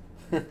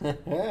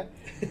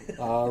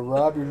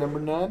 Rob, your number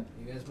 9?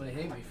 You guys might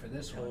hate me for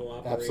this one. Hello,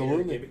 operator.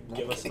 Absolutely.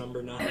 Give us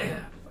number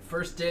 9.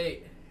 First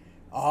date.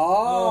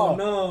 Oh,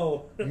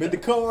 no. I'm in the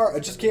car. I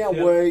just can't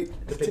Yep.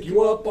 wait to pick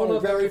you up on our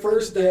very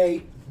first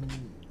date.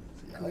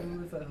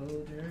 Cool if I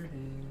hold your hand.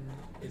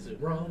 Is it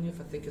wrong if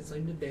I think it's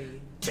time to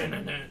date?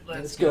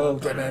 Let's go.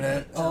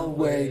 Oh,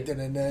 wait.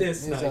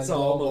 This night's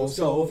almost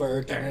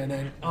over.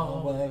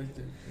 Oh,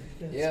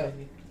 Yeah,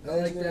 I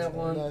like that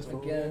one.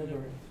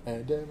 Again.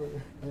 And ever.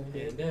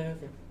 And ever.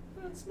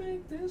 Let's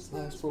make this Last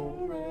last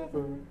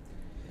forever.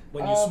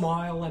 When you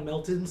smile, I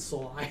melt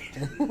inside.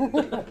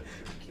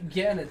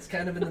 Again, it's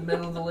kind of in the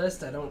middle of the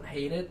list. I don't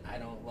hate it. I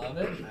don't love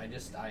it.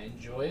 I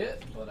enjoy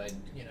it, but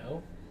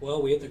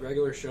Well, we at the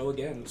regular show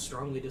again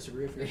strongly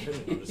disagree with your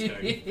opinion. I'm just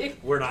kidding.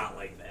 We're not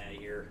like that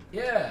here.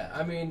 Yeah,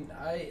 I mean,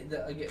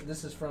 again,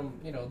 this is from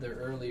their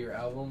earlier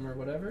album or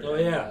whatever. Oh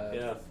yeah,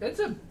 yeah.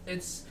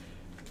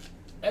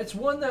 It's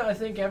one that I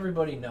think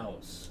everybody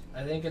knows.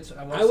 I think it's.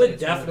 I would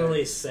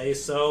definitely say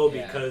so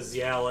because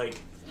like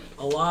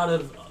a lot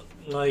of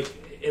like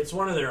it's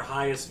one of their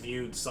highest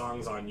viewed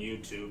songs on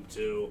YouTube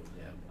too.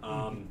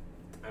 Yeah.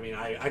 I mean,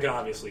 I could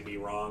obviously be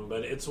wrong,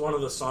 but it's one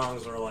of the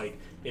songs where like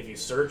if you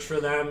search for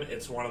them,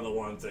 it's one of the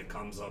ones that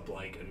comes up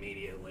like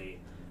immediately.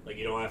 Like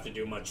you don't have to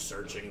do much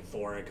searching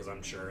for it because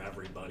I'm sure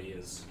everybody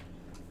is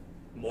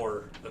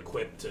more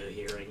equipped to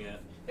hearing it.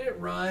 It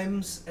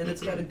rhymes and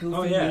it's got a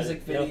goofy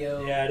music video.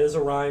 Yep. Yeah, it is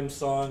a rhyme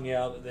song.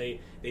 Yeah, they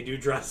do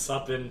dress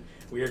up in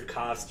weird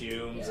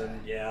costumes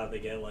and they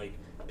get like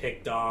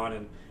picked on.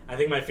 And I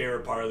think my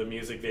favorite part of the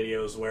music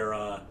video is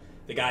where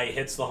the guy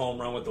hits the home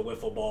run with the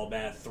wiffle ball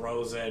bat,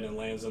 throws it, and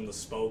lands in the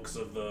spokes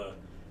of the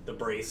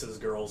braces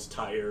girl's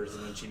tires,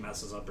 and then she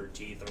messes up her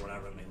teeth or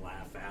whatever, and they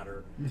laugh at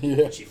her.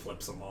 Yeah. And she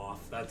flips them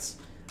off.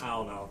 I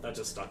don't know. That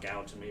just stuck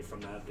out to me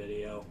from that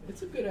video.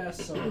 It's a good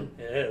ass song.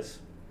 It is.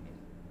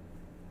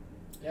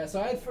 Yeah,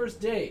 so I had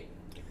First Date.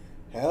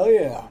 Hell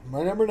yeah.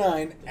 My number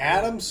 9,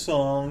 Adam's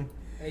song.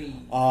 Hey.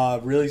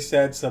 Really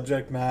sad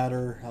subject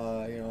matter.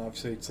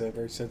 Obviously it's a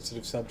very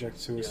sensitive subject,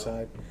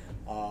 suicide.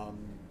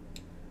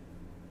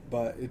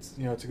 But it's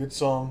it's a good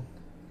song.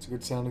 It's a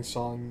good sounding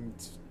song.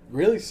 It's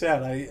really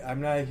sad.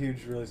 I'm not a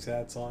huge really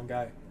sad song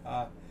guy.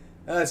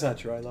 That's not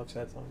true. I love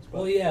sad songs. But.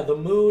 Well, yeah, the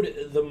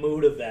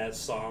mood of that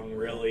song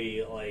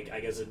really, I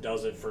guess it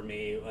does it for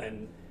me,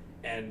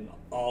 and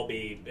I'll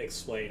be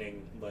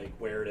explaining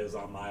where it is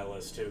on my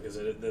list too, because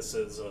this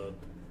is a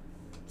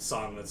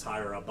song that's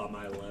higher up on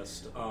my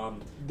list.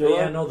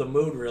 The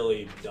mood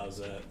really does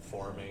it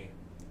for me.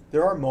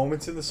 There are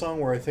moments in the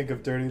song where I think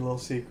of "Dirty Little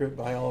Secret"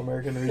 by All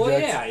American Rejects.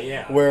 Well,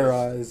 yeah.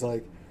 Where it's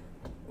like,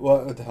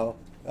 what the hell?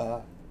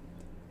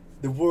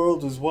 The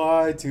world was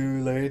wide,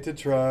 too late to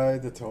try.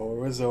 The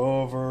tour was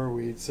over,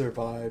 we'd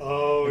survive.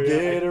 Oh, yeah.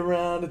 Get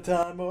around a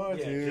time or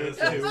two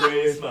just to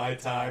waste my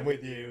time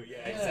with you.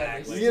 Yeah,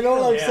 exactly. You know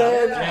what I'm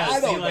saying? Yeah, I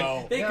don't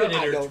know. They could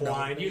I don't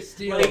intertwine. know. You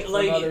Steal it from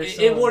other it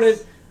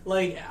songs.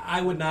 wouldn't.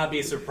 I would not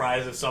be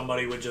surprised if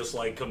somebody would just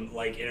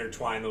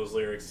intertwine those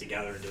lyrics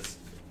together and just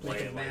play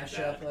Make a it like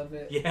mashup that. of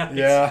it. Yeah,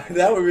 Yeah,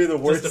 that would be the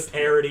worst. Just a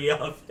parody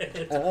of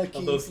it. I'll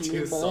Of those keep two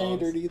you my songs.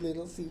 dirty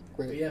little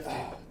secret. We have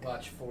to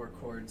watch Four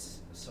Chords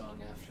song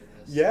after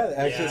this. Yeah,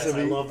 actually, Yes, so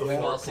I love the We've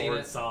all four seen chord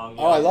it. song.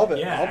 Oh, I love it.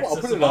 Yeah, I'll Access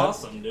put is it on.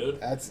 awesome, dude.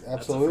 That's a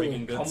absolutely.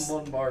 freaking good. Come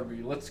on,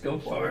 Barbie, let's go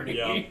party.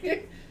 Yeah.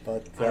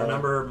 But I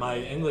remember my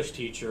English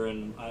teacher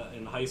in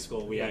high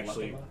school. We Yeah,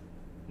 actually,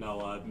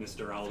 Makama.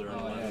 Mr. Elder in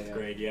Oh, yeah, 11th yeah.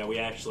 grade. Yeah, we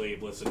actually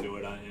listened to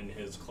it in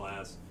his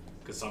class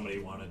because somebody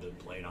wanted to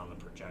play it on the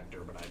projector,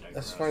 but I digress.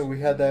 That's funny. We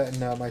had that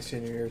in my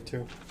senior year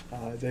too.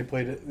 They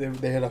played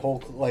it. They had a whole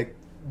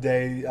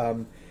day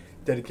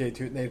dedicated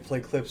to it, and they'd play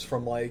clips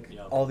from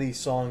all these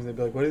songs. They'd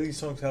be like, "What do these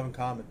songs have in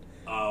common?"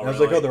 Oh, And I was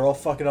really? like, "Oh, they're all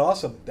fucking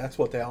awesome. That's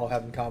what they all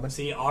have in common."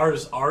 See,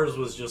 ours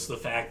was just the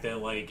fact that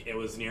it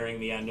was nearing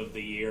the end of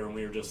the year, and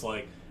we were just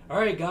like, "All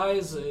right,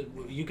 guys,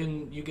 you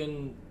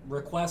can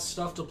request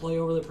stuff to play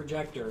over the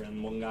projector."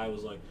 And one guy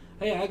was like,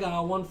 "Hey, I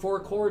got one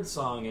 4-chord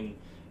song," and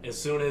as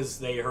soon as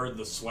they heard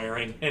the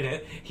swearing in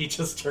it, he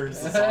just turns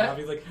the song off.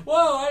 He's like,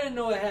 "Whoa, I didn't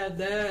know I had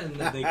that." And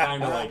then they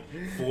kind of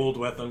fooled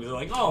with him. They're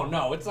like, "Oh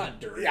no, it's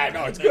not dirty." Yeah,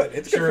 no, it's And then, good.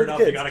 It's good sure for enough,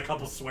 kids. he got a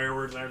couple swear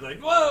words, and I was like,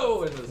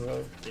 "Whoa!" And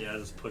Right.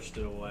 just pushed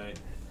it away.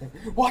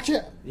 Watch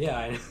it.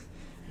 Yeah,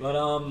 but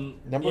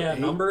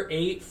number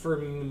 8 for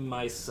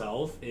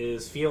myself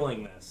is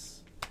 "Feeling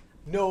This."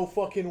 No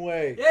fucking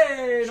way.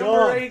 Yay, Shaun.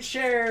 number 8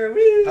 share.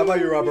 Woo! How about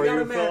you, Robert? We Are got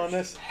you a match. feeling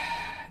this?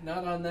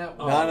 Not on that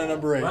one. Not a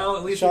number 8. Well,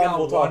 at least Shaun, we got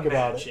we'll one talk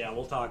about match. it. Yeah,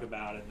 we'll talk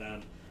about it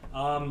then.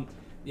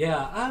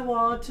 Yeah, I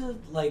want to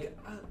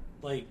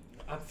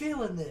I'm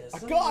feeling this. I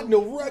got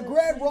no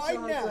regret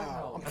right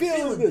now. I'm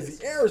feeling this.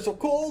 The air is so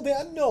cold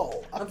and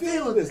no. I'm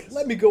feeling this.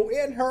 Let me go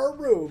in her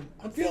room.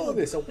 I'm feeling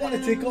this. I want to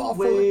take off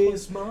her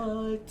Waste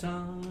my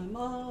time.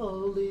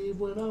 I'll leave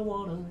when I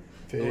wanna.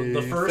 They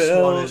The first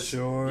fell one is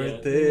short yeah.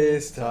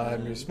 this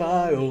time. Your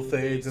smile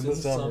fades in the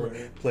summer.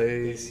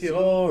 Place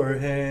your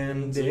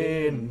hand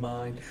in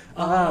mine.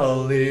 I'll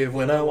leave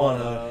when I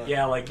wanna.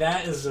 Yeah,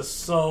 that is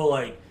just so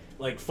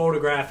like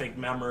photographic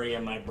memory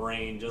in my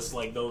brain. Just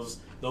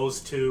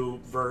those two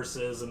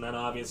verses, and then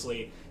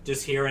obviously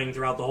just hearing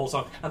throughout the whole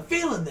song. I'm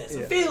feeling this.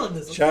 I'm feeling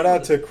this. Shout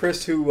out to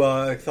Chris who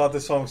thought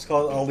this song was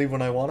called "I'll Leave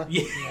When I Wanna."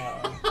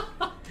 Yeah,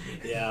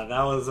 yeah,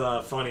 that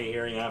was funny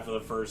hearing that for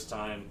the first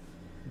time.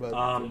 But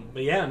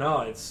yeah,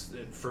 no,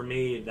 for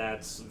me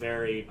that's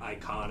very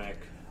iconic.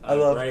 I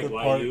love Greg, the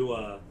why part. you?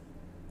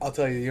 I'll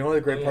tell you. You know what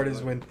the great yeah, part is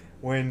go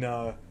when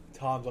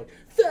Tom's like,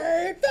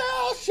 "They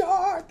fell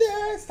short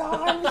this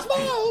time." Your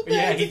smile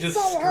Yeah, fades he in just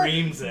summer.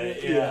 screams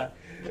it. Yeah,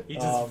 he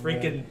just Oh,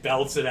 freaking man.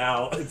 belts it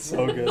out. It's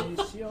so good.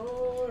 Place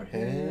your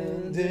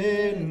Hand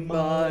in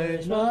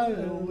mine,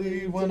 I'll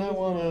leave when I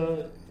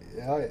wanna.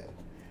 Yeah.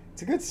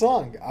 It's a good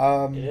song.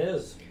 It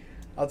is.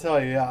 I'll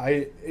tell you, yeah.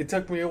 It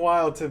took me a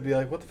while to be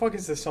like, what the fuck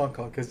is this song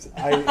called? Because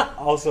I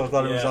also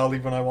thought it was Yeah. "I'll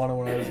Leave When I Wanna"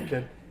 when I was a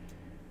kid.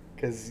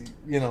 Because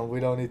we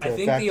don't need to. I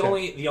think fact the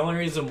check. only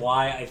reason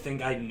why I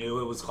think I knew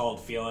it was called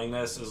 "Feeling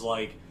This" is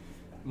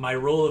my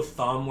rule of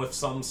thumb with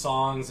some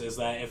songs is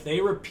that if they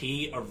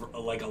repeat a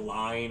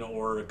line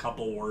or a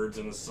couple words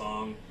in a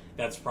song,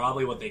 that's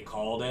probably what they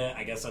called it.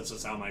 I guess that's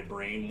just how my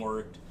brain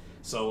worked.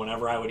 So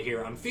whenever I would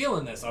hear "I'm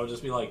feeling this," I would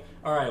just be like,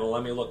 all right, well,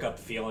 let me look up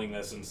 "Feeling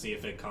This" and see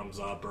if it comes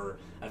up. Or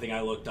I think I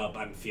looked up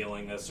 "I'm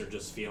feeling this" or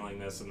just "Feeling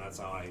This," and that's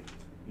how I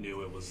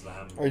knew it was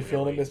them. Are you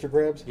feeling it, Mr.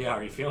 Krabs? Yeah,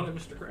 are you feeling it,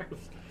 Mr. Krabs?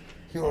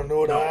 You want to know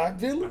what I'm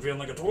feeling? I'm feeling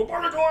like a total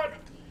party god.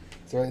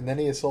 That's right. And then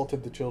he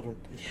assaulted the children.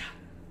 Yeah.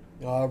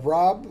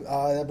 Rob,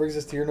 that brings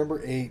us to your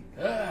number 8.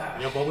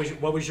 Yeah,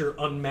 what was your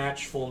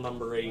unmatchful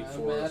number 8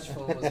 for us?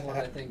 Unmatchful was one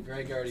I think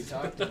Greg already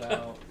talked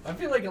about. I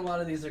feel like a lot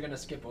of these are going to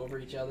skip over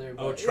each other.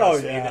 But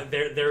Trust me,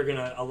 they're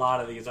gonna. A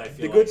lot of these, I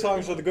feel the good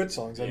songs are the good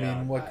songs. I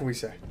mean, what can we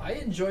say? I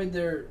enjoyed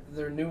their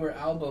newer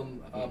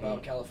album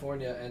about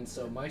California, and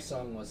so my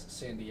song was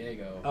San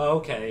Diego. Oh,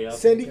 okay. Yep.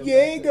 San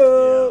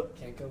Diego.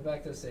 Can't go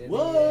back to San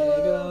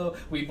Diego.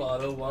 We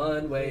bought a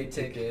one-way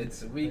ticket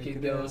so we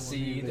could go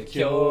see The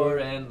Cure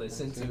and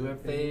listen to her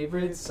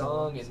favorite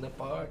song in the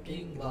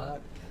parking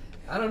lot.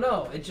 I don't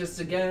know. It just,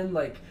 again,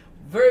 like,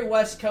 very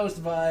West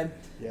Coast vibe.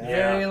 Yeah.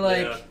 Very,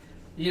 like, Yeah.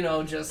 you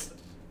know, just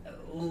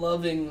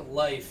loving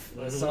life.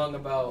 A song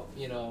about,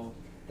 you know,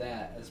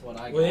 that is what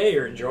I got. Well, hey,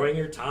 you're enjoying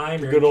your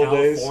time. You're good in old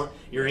days.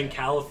 You're in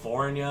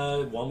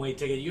California. One-way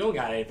ticket. You don't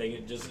got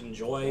anything. Just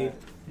enjoy.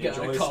 Got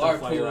Enjoy a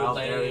stuff while you're carpool out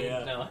there. lane.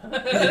 Yeah. No.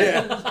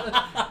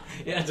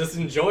 Yeah, just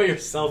enjoy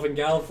yourself in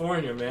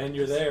California, man.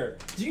 You're there.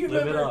 Do you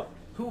Live remember? it up.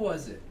 Who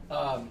was it?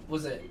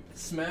 Was it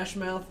Smash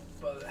Mouth?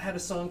 Had a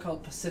song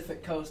called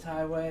Pacific Coast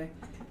Highway,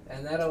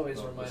 and that always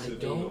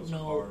reminded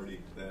me.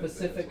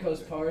 Pacific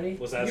Coast Party.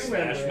 Was that You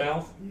Smash remember it.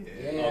 Mouth?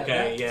 Yeah.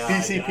 Okay, yeah.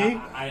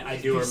 PCP? I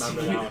do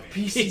remember that one.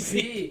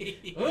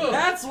 PCP. Ugh.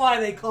 That's why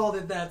they called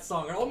it that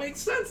song. It all makes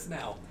sense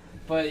now.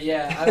 But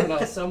yeah, I don't know.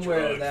 Somewhere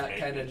Drugs, that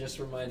baby. kind of just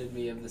reminded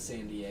me of the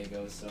San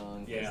Diego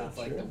song. 'Cause Yeah, it's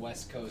like sure. the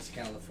West Coast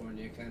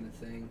California kind of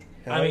thing.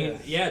 I mean,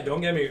 yeah,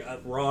 don't get me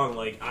wrong.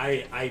 Like,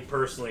 I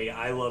personally,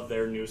 I love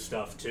their new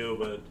stuff too.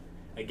 But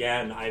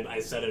again, I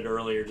said it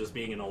earlier, just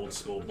being an old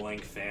school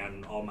Blink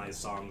fan, all my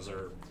songs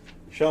are.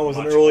 Sean was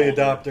an much early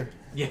older. adopter.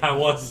 Yeah, I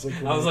was.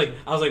 I was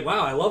like,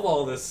 wow, I love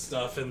all this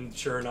stuff. And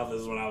sure enough,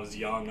 this is when I was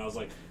young. I was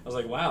like,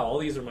 wow, all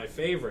these are my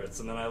favorites.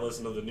 And then I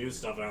listened to the new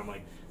stuff, and I'm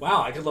like,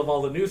 wow, I could love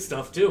all the new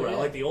stuff too, but I Yeah.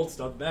 like the old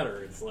stuff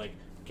better. It's like,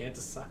 can't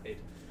decide.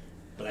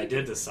 But I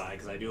did decide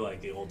because I do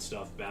like the old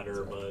stuff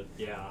better. But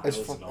yeah, I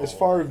listen to all As of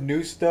far as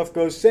new stuff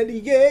goes, San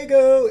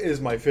Diego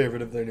is my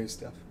favorite of their new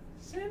stuff.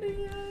 San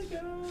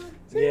Diego.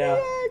 Yeah.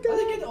 I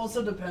think it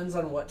also depends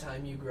on what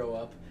time you grow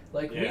up.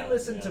 Like, Yeah, we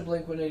listened yeah. to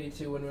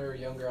Blink-182 when we were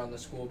younger on the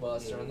school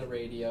bus or on the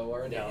radio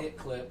or in Yeah. a hit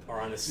clip.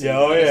 Or on a CD. Yeah,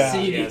 oh yeah.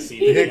 CD.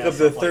 CD, You pick yeah, up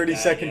the stuff like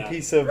 30-second that, yeah.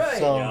 piece of Right.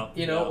 song. Yeah.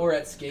 You know, Yeah. or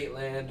at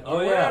Skateland, or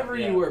Oh, yeah, wherever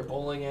yeah. you were,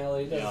 bowling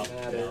alley, doesn't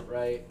Yeah, matter, yeah.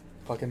 right?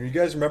 Fucking, you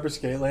guys remember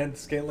Skateland?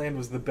 Skateland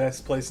was the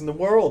best place in the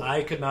world.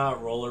 I could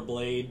not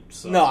rollerblade.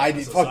 So No, I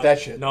did- this is fuck not- that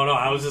shit. No,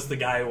 I was just the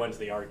guy who went to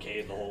the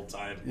arcade the whole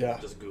time. Yeah.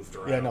 Just goofed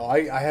around. Yeah, no,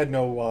 I had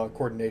no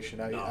coordination.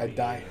 No, I'd me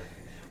die. neither.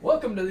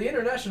 Welcome to the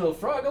International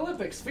Frog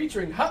Olympics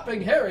featuring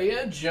Hopping Harry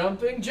and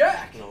Jumping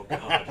Jack. Oh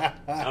god,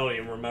 I don't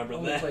even remember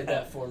Only that. played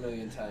that 4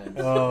 million times.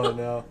 Oh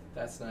no.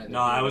 That's neither.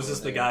 No, I here was nor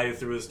just the there. guy who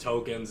threw his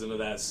tokens into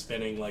that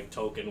spinning like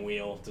token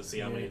wheel to see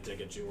how many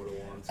tickets you would have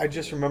won. I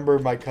just remember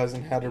my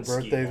cousin had her And skee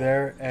birthday ball.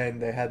 there,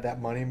 and they had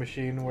that money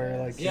machine where,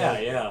 like, you Yeah, know,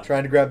 yeah.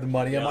 trying to grab the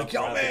money. I'm Yeah, like,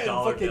 yo, grab the man,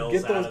 dollar fucking bills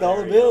get out those of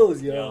dollar there,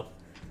 bills, yeah. yo.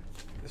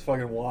 It's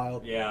fucking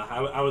wild. Yeah,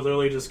 I would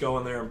literally just go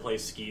in there and play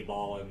skee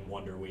ball and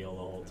Wonder Wheel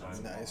the whole time.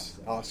 It's nice.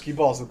 Oh, skee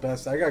ball's the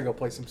best. I gotta go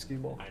play some skee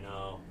ball. I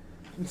know.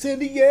 In San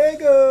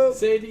Diego.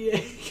 San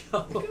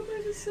Diego.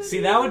 See,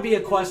 that would be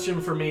a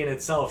question for me in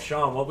itself.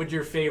 Sean, what would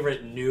your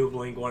favorite new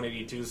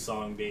Blink-182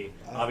 song be?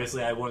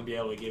 Obviously, I wouldn't be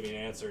able to give you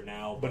an answer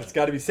now. But it's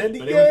got to be San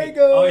but it would be-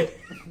 Diego. oh, yeah.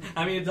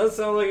 I mean, it does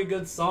sound like a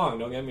good song.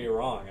 Don't get me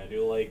wrong. I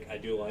do like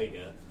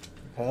it.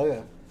 Hell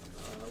yeah.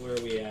 Where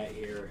are we at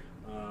here?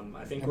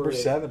 I think Number we're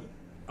 7.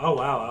 Oh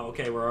wow!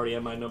 Okay, we're already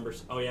at my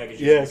numbers. Oh yeah, because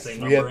you Yeah, have the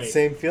same we number had the 8.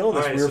 same feeling.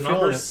 All right, We were so feeling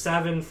number it.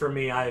 7 for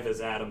me, I have is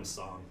Adam's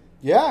song.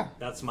 Yeah.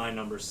 That's my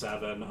number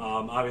 7.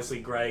 Obviously,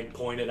 Greg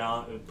pointed it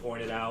out.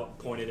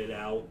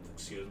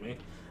 Excuse me.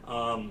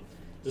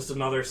 Just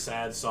another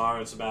sad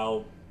song. It's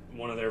about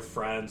one of their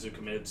friends who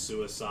committed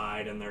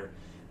suicide, and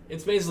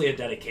it's basically a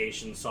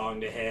dedication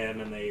song to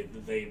him. And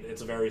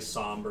it's a very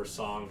somber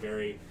song,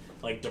 very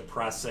like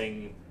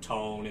depressing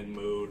tone and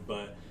mood,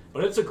 but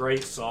it's a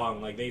great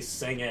song. Like, they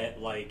sing it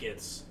like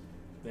it's,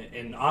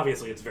 and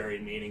obviously it's very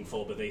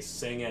meaningful, but they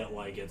sing it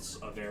like it's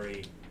a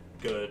very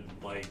good,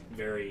 like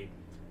very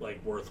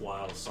like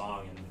worthwhile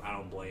song, and I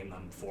don't blame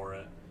them for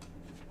it.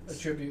 A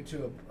tribute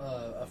to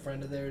a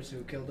friend of theirs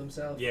who killed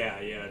himself. Yeah,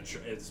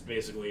 it's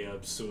basically a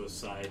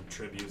suicide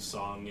tribute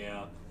song.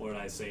 Yeah, what did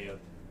I say?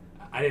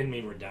 I didn't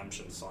mean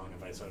redemption song.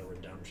 If I said a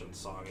redemption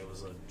song, it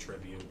was a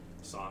tribute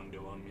song to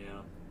him.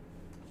 Yeah.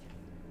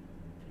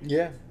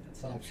 Yeah. That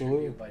song Absolutely.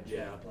 Tribute by Jack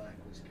Yeah. Black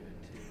was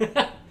good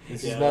too.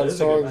 This Yeah, is not that a is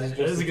song. good- This is that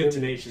just is a a good tribute.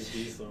 Tenacious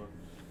D song.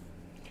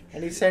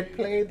 And he said,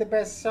 play the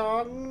best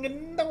song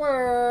in the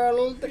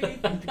world. I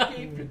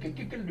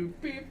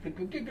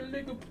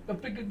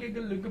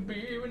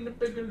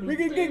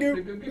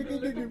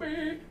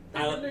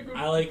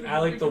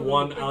like the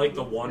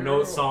one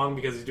note song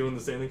because he's doing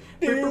the same thing.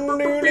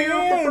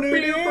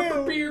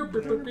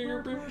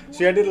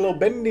 See, I did a little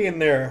bendy in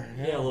there.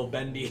 Yeah, a little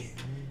bendy.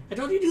 I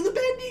told you to do the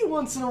bendy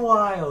once in a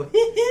while.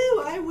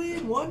 I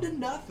win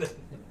 1-0.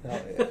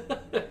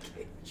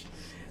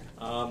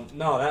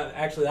 No,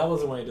 that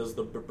wasn't when he does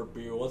the.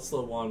 What's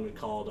the one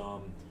called?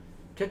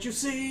 Can't you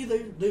see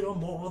they are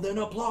more than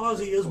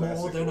applause? He is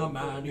more than a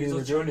man. He's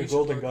a journey Chinese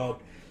golden god.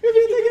 god. If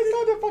you think it's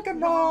time to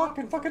fucking rock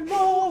and fucking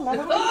roll, let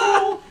it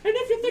roll. And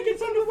if you think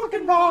it's time to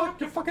fucking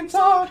rock, you fucking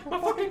suck my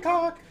fucking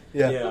cock.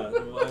 Yeah,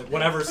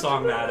 whatever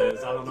song that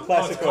is. I don't know.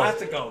 Classico. Oh,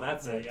 it's Classico.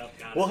 That's it. Yep,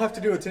 got it. We'll have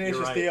to do a Tenacious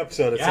You're right. D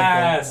episode at some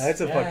Yes, point.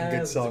 That's a fucking good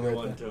that's song a good right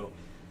one there. too.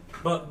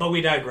 But we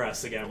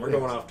digress again. We're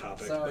going off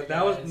topic. Sorry, But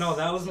that was guys.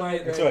 that was my.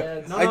 That's all right.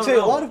 That's- I'd say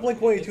a lot of It's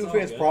Blink-182 all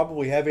fans good.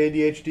 probably have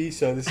ADHD,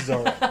 so this is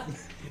alright.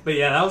 But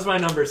yeah, that was my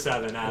number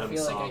 7 I Adam's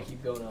feel like song. I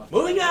keep going off.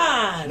 Moving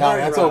on. No, All right,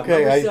 that's Rob,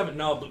 okay. Number 7.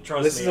 No, but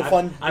trust This me. is a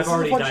fun- I've this is a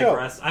already fun show.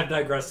 digressed. I've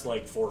digressed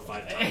like 4 or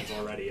 5 times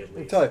already at I'll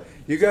least. tell you,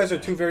 you guys are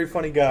two very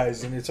funny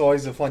guys, and it's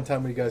always a fun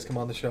time when you guys come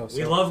on the show. So.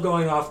 We love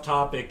going off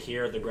topic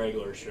here at the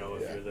regular show.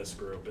 If you're this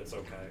group, it's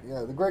okay.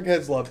 Yeah, the Greg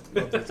heads love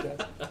these guys.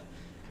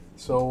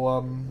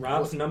 So,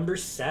 Rob's number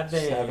 7.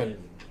 7.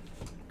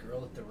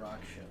 Girl at the Rock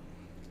Show.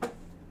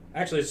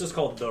 Actually, it's just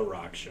called The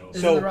Rock Show.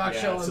 Is So- it the Rock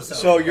yeah, Show? it's I'm just-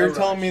 sorry. So you're The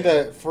telling Rock me Show.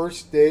 that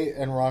First Date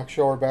and Rock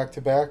Show are back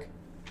to back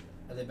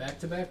Are they back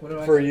to back? What do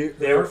I for got? you?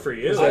 They are for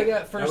you. I got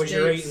That First was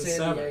your Date 8 and San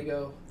 7.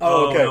 Diego.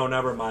 Oh, okay. no,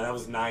 never mind. That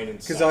was 9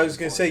 and 7. Because I was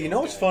gonna say, you know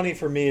what's Okay. funny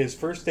for me is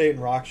First Date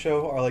and Rock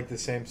Show are like the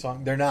same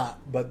song. They're not,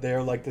 but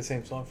they're like the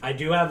same song. I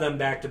do have them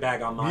back to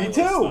back on my Me list,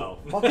 too. though.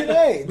 Fucking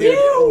A. Dude,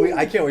 Woo!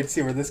 I can't wait to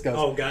see where this goes.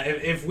 Oh god,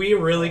 if we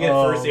really get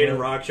Oh, First Date and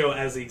man. Rock Show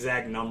as the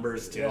exact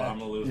numbers too, Yeah. I'm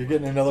gonna lose. You're my-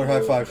 getting another high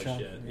lose five, my Shaun.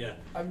 shit. Yeah,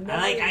 I've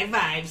I like never-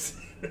 high fives.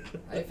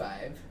 High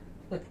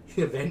five.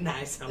 Very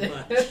nice. How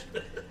much?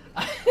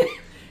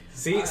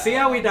 See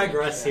how we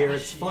digress here.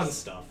 It's fun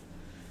stuff.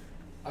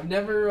 I've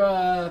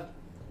never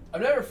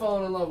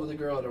fallen in love with a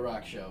girl at a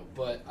rock show,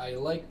 but I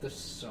like the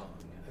song.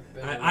 I've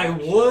been to I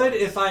rock would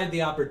shows. if I had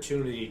the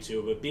opportunity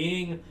to, but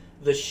being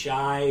the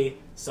shy,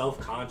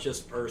 self-conscious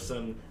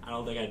person, I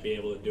don't think I'd be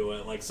able to do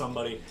it. Like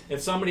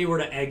if somebody were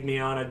to egg me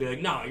on, I'd be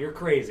like, "No, you're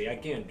crazy. I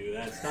can't do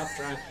that.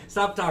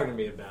 Stop talking to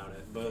me about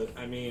it." But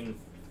I mean,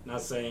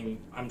 not saying.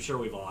 I'm sure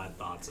we've all had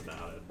thoughts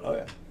about it. But. Oh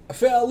yeah. I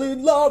fell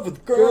in love with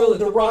a girl at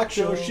the rock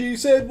show. She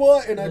said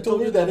what? And I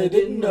told her that I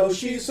didn't know.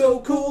 She's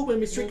so cool when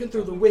we streaking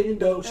through the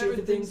window.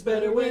 Everything's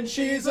better when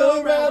she's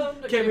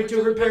around. Can't wait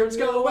till her parents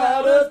go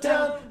out of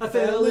town. I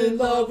fell in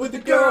love with the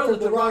girl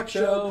at the rock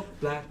show.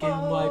 Black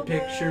and white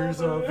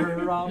pictures of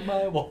her on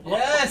my wall.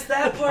 Yes,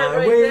 that part I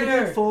right waited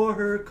there. for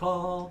her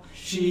call.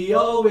 She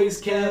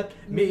always kept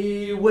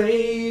me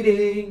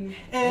waiting.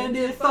 And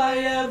if I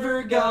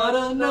ever got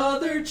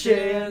another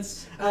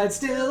chance, I'd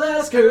still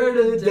ask her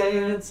to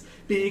dance.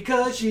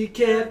 Because she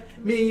kept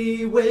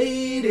me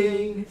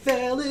waiting.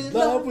 Fell in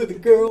Love with a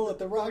girl at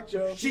the rock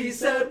show. She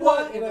said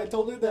what? And I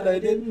told her that I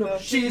didn't know.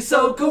 She's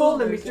so cool. Let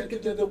Let me me stick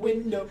it to the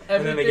window.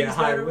 And then they get Everything's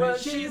higher better when when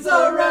she's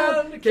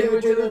around. Can't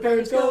wait till her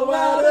parents go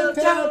out of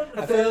town.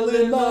 I fell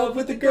in love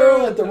with the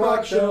girl at the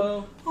rock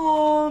show.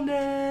 I'll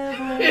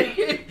never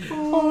Ladies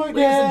forget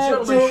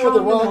and gentlemen, Shaun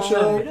the Rock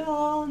Show.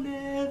 I'll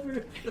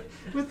never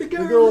with the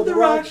girl girl at at the the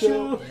rock rock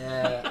show.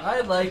 Yeah,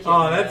 I like it.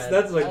 Oh, man.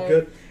 that's like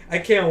good. I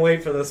can't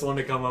wait for this one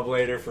to come up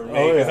later for me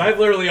Oh, because yeah. I've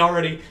literally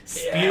already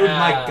spewed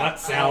my Yeah,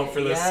 guts out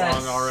for this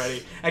yes. song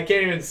already. I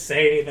can't even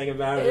say anything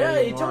about it Yeah, you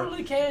anymore.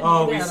 totally can.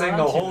 Oh, You we got sing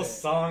the onto whole it.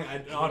 song. I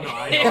know.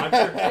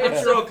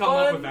 I'm sure I'll come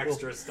up with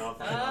extra stuff.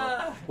 I know.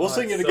 Ah. We'll Oh,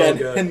 sing it it's so again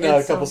good. in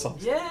It's a couple some-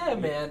 songs. Yeah,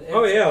 man.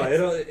 Oh yeah,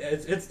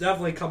 it's, it's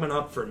definitely coming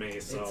up for me.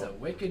 So it's a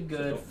wicked So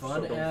good, don't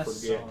fun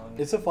ass forget. song.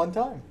 It's a fun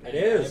time. it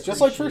is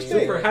Just like First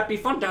Date. super happy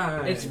fun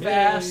time. It's Yay.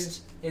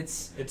 fast.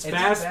 It's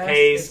fast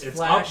paced. It's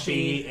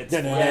flashy. upbeat. It's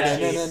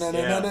flashy.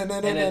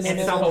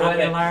 It's so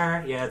poetic.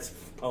 popular. Yeah, it's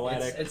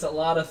poetic. It's a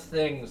lot of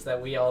things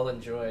that we all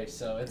enjoy,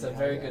 so it's a Yeah,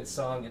 very yeah. good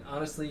song. And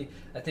honestly,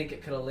 I think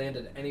it could have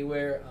landed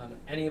anywhere on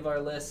any of our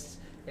lists.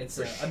 It's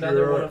For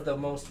another sure. one of the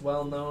most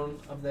well known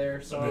of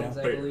their songs,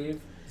 Yeah. I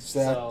believe. It's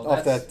that, So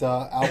off that's-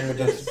 that album with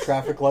the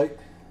traffic light.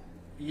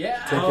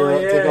 Yeah. Take, Oh,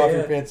 take yeah, off yeah.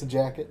 your pants and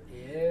jacket.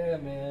 Yeah,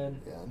 man.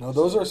 Yeah, no,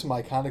 those are some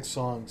iconic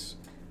songs.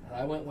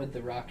 I went with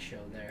the rock show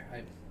there.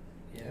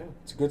 Yeah,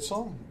 It's a good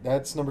song.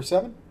 That's number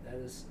 7. that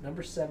is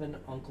number 7,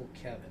 Uncle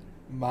Kevin.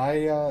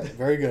 My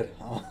very good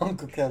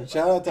Uncle Kevin.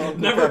 Shout out to Uncle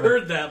Never Kevin.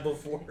 heard that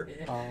before.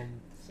 Um,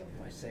 Something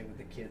I say with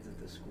the kids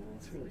at the school.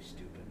 It's really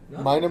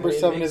stupid. my number It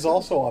 7 makes is sense.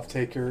 also off.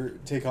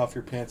 Take off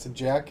your pants and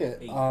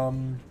jacket.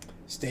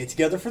 Stay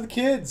together for the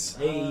kids.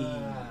 Hey.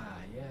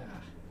 Yeah.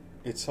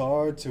 It's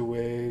hard to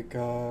wake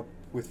up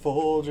with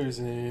Folgers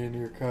in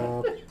your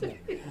cup.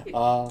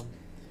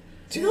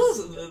 See,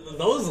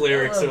 those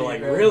lyrics Oh, are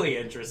like man. really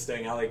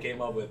interesting. How they came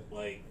up with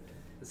like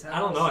This I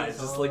don't know. house It's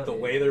is just like the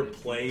haunted. way they're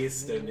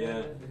placed and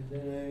yeah.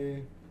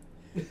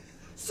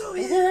 So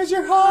here's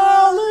your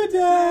holiday.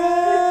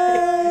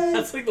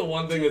 That's like the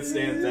one thing that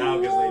stands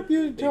out because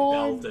they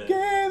belt it.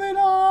 Gave it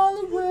all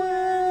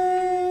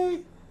away.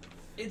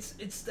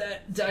 It's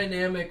that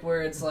dynamic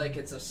where it's like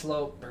it's a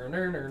slow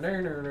burner,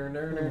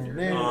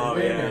 Oh,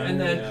 yeah, and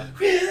then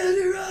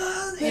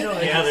you know,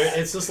 Yeah,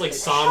 it's just like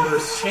somber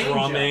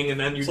strumming, and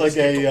then you It's just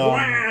like get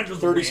a just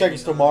 30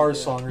 Seconds to whammy.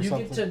 Mars song or you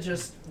something. get to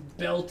just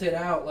belt it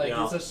out like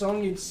Yeah. it's a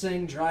song you'd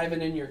sing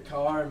driving in your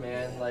car,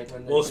 man. Like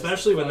when Well, there's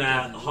especially when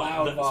fucking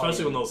loud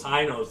especially when volume. those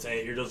high notes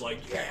hit, you're just like,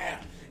 yeah,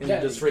 and Yeah.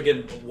 you're just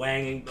friggin'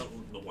 wanging,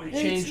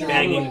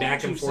 banging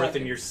back and forth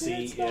in your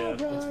seat. Yeah.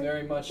 It's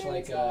very much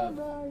like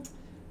a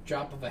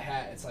drop of a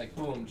hat. It's like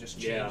boom, just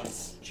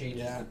changes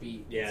the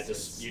beat. Yeah,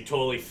 It's you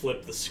totally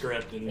flip the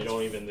script and you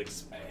don't even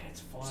it's fun.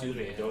 excuse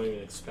me, you don't even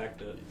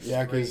expect it.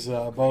 Yeah, because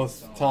both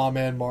song. Tom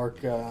and Mark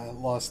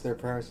lost their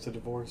parents to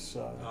divorce.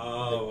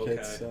 Oh, their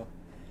kids, okay. so.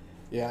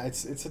 Yeah,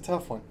 it's a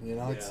tough one. You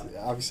know, it's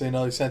Yeah. obviously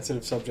another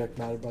sensitive subject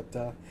matter,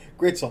 but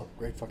great song,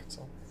 great fucking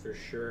song For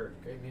sure.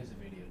 Great music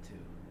video too.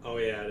 Oh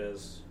yeah, it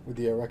is. with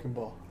the wrecking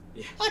ball.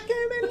 Yeah. I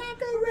came in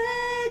like a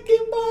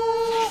wrecking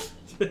ball.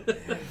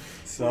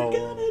 So We're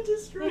gonna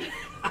destroy the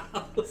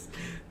house.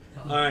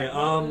 Alright,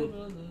 all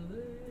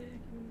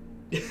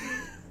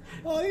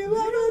you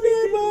ever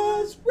did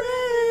was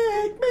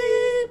wreck me.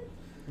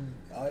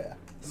 Oh yeah.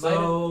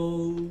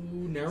 So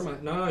never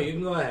mind. No, you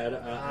can go ahead.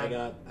 I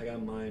got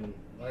mine.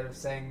 Might have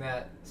sang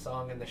that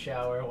song in the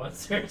shower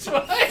once or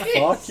twice.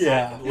 Fuck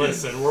yeah.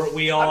 Listen,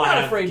 we all I'm not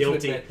have afraid to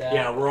guilty. admit that.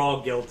 Yeah, we're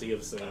all guilty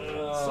of singing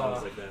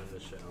songs like that in the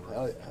shower.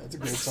 Hell yeah, it's a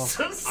great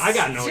song. I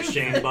got no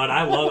shame, but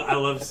I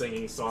love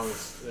singing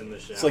songs in the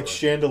shower. It's like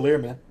Chandelier,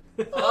 man.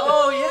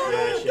 Oh Yeah,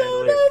 yeah.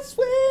 chandelier.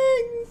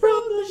 Swing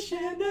from the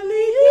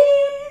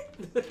chandelier.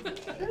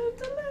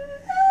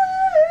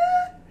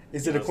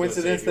 Is it I a was gonna say,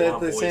 coincidence if you that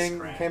want the voice same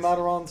cracks. came out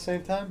around the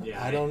same time?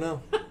 Yeah, I don't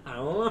know. I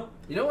don't know.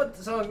 You know what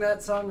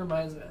that song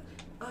reminds me of?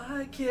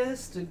 I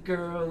kissed a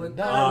girl and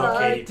Oh, I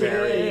Katy liked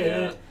Perry, it.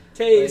 yeah.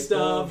 Taste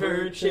of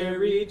her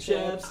cherry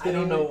chapstick. I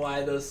don't know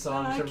why those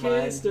songs I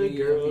remind kissed a me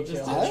girl of each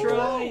just other. to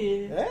try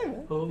it. Hey,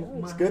 man. Oh, Yeah,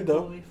 it's my good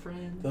though.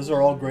 boyfriend. Those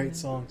are all great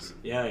songs.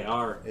 Yeah, they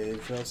are.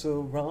 It felt so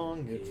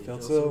wrong, it It felt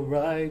felt so so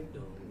right.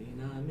 Don't mean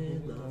I'm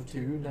in love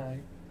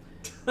Tonight.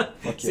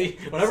 See,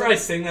 whenever I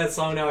sing that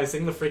song now, I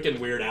sing the freaking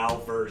Weird Al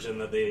version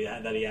that he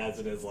has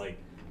in his like.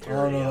 I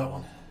don't know parody that album.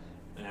 one.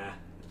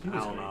 He I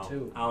was don't great, know.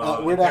 too. I don't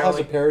know. Weird Al has a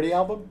Apparently- parody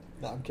album?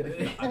 No, I'm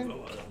kidding.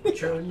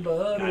 Churn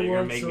butter God, you're gonna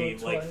once make or me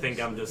like twice,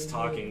 think I'm just in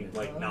talking the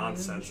like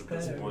nonsense at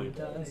this point.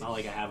 paradise. It's not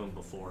like I haven't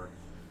before.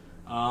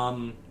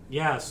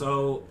 Yeah.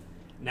 So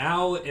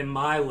now in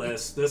my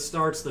list, this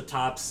starts the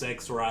top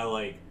 6 where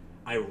I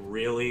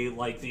really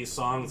like these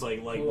songs.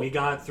 Like we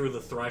got through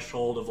the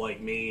threshold of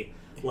like me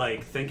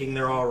like thinking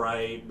they're all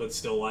right, but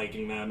still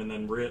liking them, and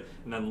then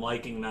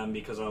liking them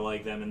because I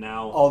like them, and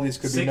now All these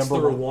could be 6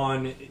 number through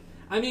 1. 1.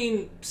 I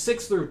mean,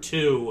 6 through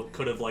 2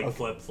 could have like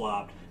flip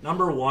flopped.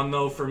 Number 1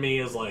 though for me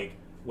is like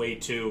way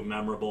too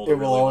memorable to It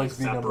will really always like,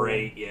 be number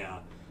separate. Yeah.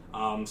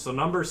 So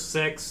number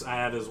 6 I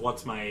have is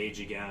What's My Age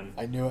Again.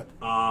 I knew it.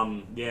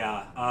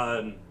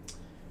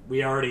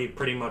 We already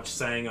pretty much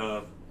sang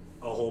a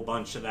whole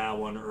bunch of that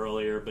one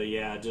earlier, but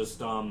yeah,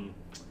 just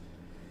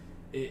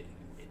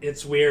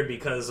it's weird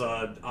because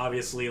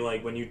obviously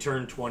like when you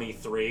turn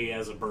 23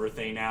 as a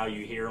birthday now,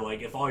 you hear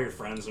like if all your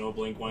friends know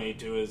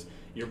Blink-182 is,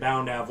 you're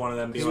bound to have one of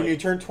them be Because like, when you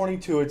turn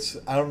 22, it's,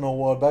 I don't know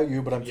what about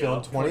you, but I'm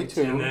feeling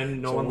 22. and then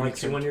no So one when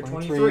likes you turn when you're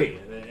 23,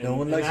 23. No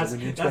one And likes that's, you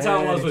when you that's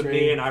how it was with 23.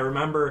 me, and I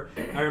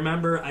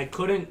remember I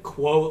couldn't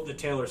quote the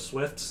Taylor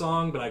Swift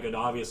song, but I could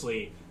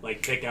obviously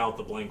like pick out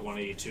the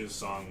Blink-182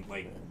 song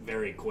like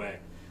very quick.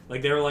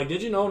 Like they were like,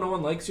 "Did you know no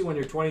one likes you when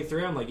you're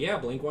 23?" I'm like, "Yeah,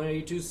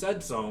 Blink-182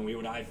 said so." And we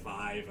would high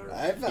five or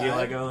High be five.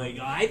 like, "Oh, like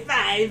high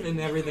five," and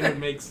everything would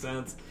make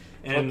sense.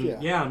 And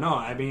Fuck yeah. no,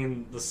 I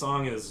mean the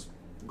song is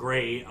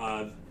great.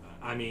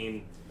 I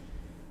mean,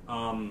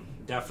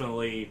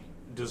 definitely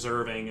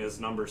deserving as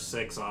number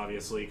 6,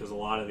 obviously, because a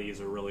lot of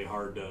these are really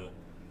hard to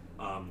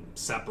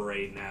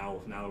separate now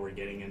that we're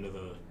getting into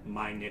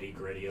my nitty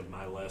gritty of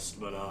my list.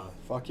 But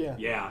Fuck yeah.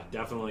 yeah,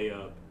 definitely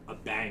a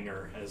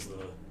banger as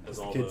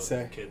all kids the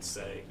say. kids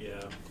say.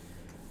 Yeah.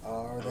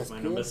 That's was my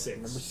good. number 6.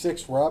 Number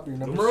 6, Rob, your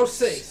number Numero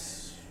 6.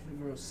 6.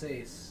 Numero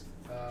 6.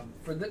 So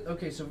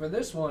for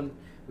this one,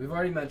 we've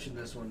already mentioned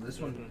this one. This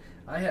one,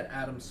 I had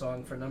Adam's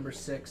song for number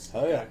 6.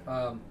 Oh yeah.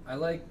 I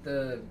like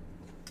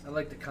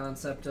the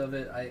concept of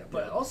it.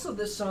 But also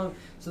this song.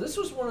 So this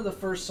was one of the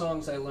first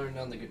songs I learned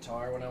on the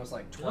guitar when I was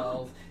like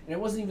 12, and it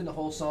wasn't even the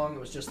whole song. It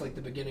was just like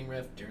the beginning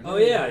riff. Oh,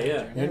 yeah,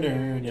 yeah.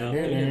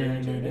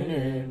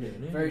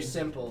 Very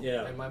simple.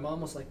 Yeah. And my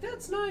mom was like,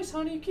 "That's nice,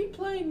 honey. Keep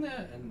playing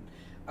that." And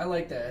I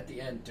like that at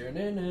the end.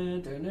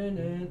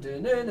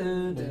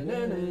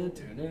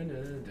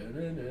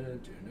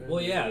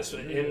 Well, yeah. So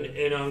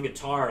in on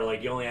guitar,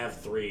 like you only have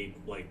 3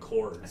 like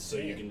chords, so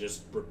you can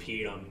just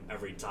repeat them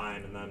every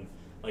time, and then,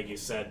 like you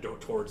said,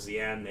 towards the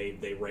end,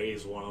 they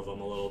raise one of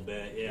them a little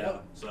bit. Yeah.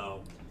 Yep.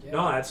 So Yeah.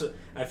 no,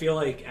 I feel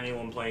like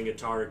anyone playing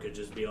guitar could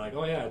just be like,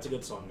 oh yeah, it's a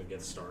good song to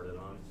get started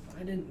on.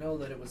 I didn't know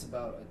that it was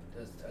about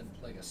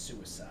like a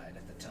suicide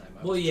at the time.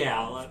 Well,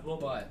 yeah.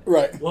 But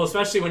Right. Well,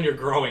 especially when you're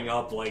growing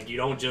up, like you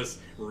don't just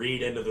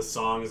read into the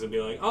songs and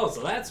be like, oh,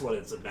 so that's what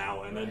it's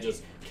about, and then Right.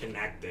 just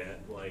connect it.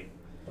 Like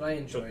I it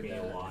enjoyed took me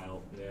that. a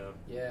while. Yeah.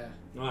 Yeah.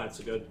 No, it's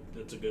a good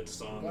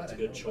song. Glad It's a I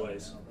good know about it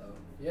choice. now, though.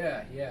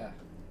 Yeah.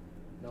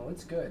 No,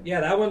 it's good. Yeah,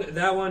 that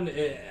one,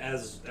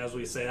 as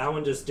we say, that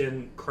one just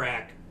didn't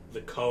crack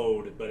the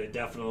code, but it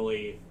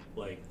definitely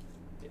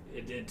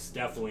it's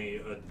definitely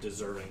a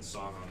deserving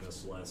song on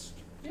this list.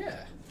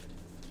 Yeah.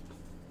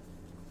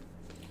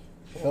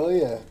 Hell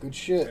yeah, good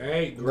shit. All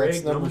right, And Greg,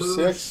 that's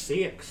number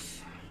 6.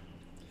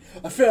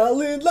 I fell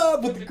in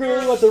love with the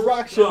girl at the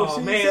rock show. Oh,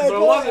 She man, said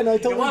so it what? And I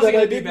wasn't told her gonna that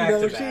I be didn't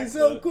know. back-to-back, She's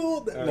so but- cool.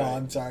 all No, right.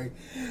 I'm sorry.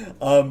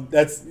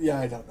 That's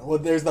I don't know. Well,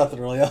 there's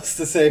nothing really else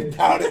to say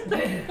about it.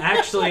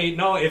 Actually,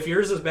 no. If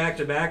yours is back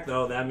to back,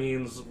 though, that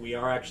means we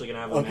are actually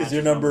gonna have a Oh, match. because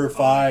you're at number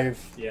 5.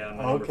 Yeah,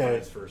 my number Okay.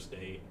 5's first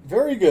date.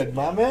 Very good,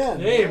 my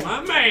man. Hey,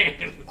 my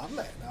man. My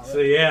man. All So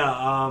right.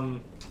 yeah,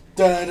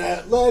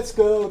 Da-da, let's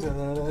go.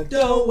 Da-da,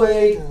 Don't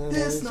wait,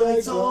 this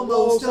night's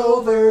almost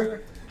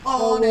over.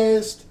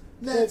 Honest,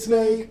 let's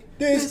make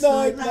this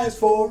night last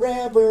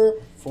forever.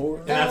 Forever.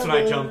 and that's when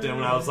I jumped in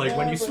when I was like,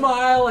 when you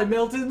smile, I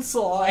melt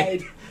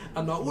inside.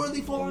 I'm not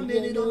worthy for a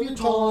minute of your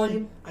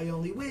time. I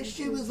only wish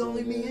it was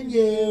only me and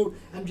you.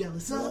 I'm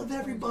jealous of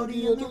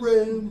everybody in the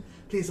room.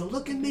 Please don't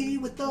look at me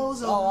with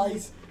those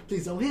eyes.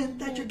 Please don't hint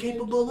that you're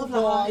capable of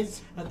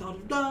lies. I thought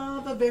of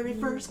love, a very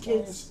first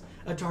kiss.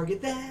 A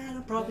target that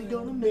I'm probably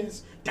gonna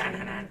miss.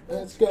 Da-na-na.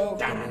 Let's go.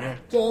 Da-na-na.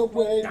 Don't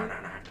wait.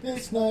 Da-na-na.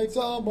 This night's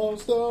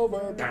almost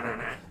over.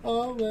 Da-na-na.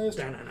 Honest.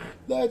 Da-na-na.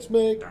 Let's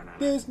make Da-na-na.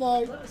 this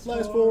night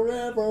last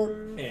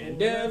forever.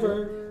 And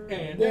ever,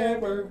 and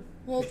ever.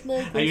 Let's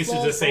make I this used to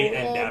last just say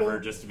forever. endeavor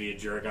just to be a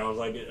jerk. I was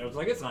like,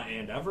 it's not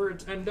endeavor,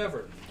 it's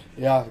endeavor.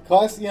 Yeah,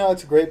 class. You know,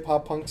 it's a great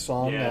pop punk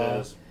song. Yeah, it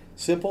is.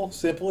 Simple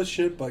as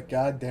shit. But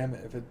god damn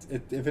it,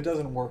 if it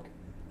doesn't work,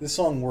 this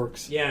song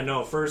works. Yeah,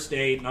 no, first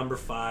date, number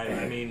 5.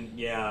 I mean,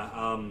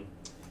 yeah,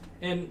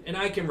 and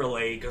I can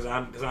relate because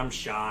I'm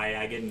shy.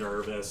 I get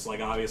nervous. Like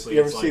obviously,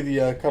 You ever it's see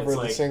like, the cover it's of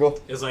the like- single?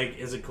 It's like,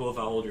 is it cool if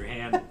I hold your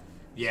hand?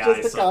 Yeah, Just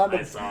I a saw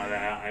condom.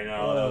 that. I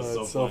know that was Oh,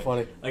 so it's so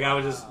funny. Like I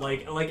was just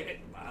like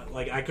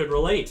I could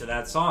relate to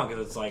that song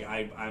because it's like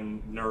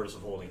I'm nervous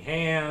of holding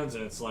hands,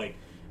 and it's like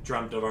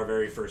dreamt of our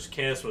very first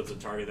kiss. What's a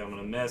target that I'm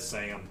gonna miss?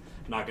 Saying I'm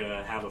not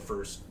gonna have a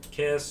first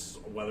kiss,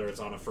 whether it's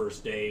on a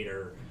first date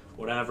or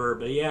whatever.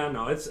 But yeah,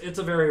 no, it's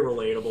a very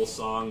relatable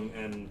song,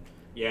 and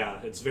yeah,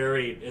 it's a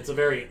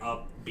very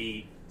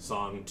upbeat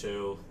song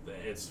too.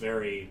 It's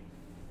very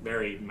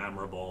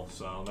memorable,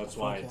 so that's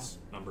why Fuck it's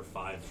number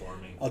 5 for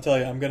me. I'll tell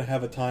you, I'm gonna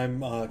have a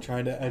time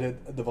trying to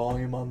edit the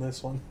volume on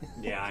this one.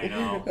 Yeah, I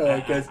know.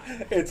 Because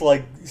it's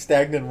like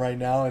stagnant right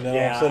now, and then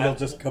all of a sudden it'll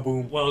just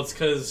kaboom. Well, it's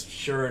because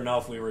sure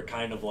enough, we were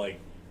kind of like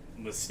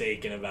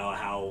mistaken about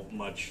how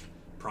much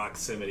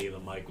proximity the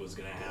mic was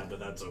going to have, but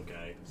that's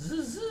okay.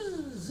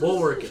 We'll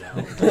work it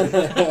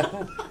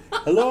out.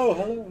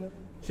 Hello.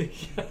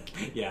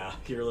 Yeah,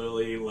 you're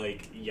literally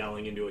like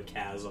yelling into a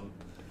chasm.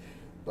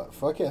 But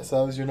fuck yes,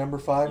 that was your number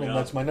 5, and Yeah.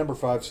 that's my number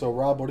 5. So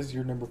Rob, what is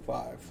your number 5?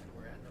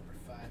 We're at number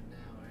 5 now.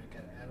 I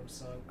got Adam's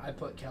song. I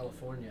put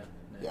California.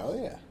 Next. Yeah,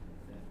 oh yeah.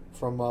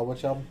 From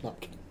which album? No, I'm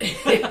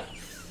kidding.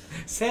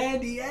 San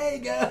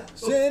Diego.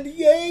 San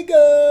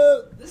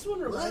Diego. This one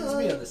reminds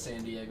me of the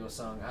San Diego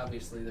song.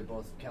 Obviously, they're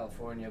both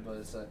California, but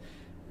it's a.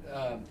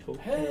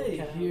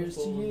 Hey, here's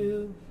to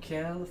you,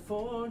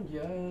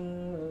 California.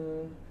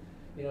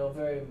 You know,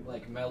 very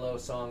like mellow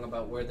song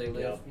about where they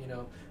live. Yep. You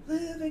know,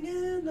 living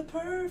in the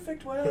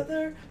perfect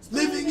weather,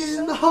 Living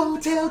in the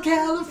Hotel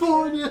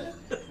California.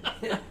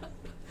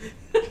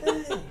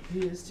 Hey,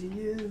 here's to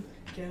you,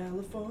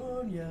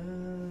 California.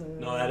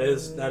 No, that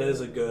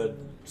is a good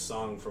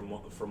song from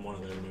one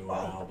of their newer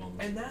albums.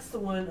 And that's the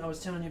one I was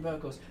telling you about.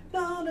 It goes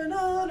na na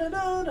na na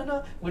na na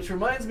na, which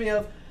reminds me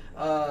of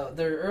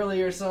their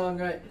earlier song,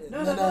 right?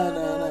 Na na na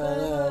na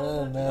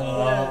na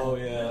na. Oh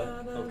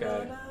yeah,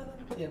 okay.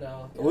 You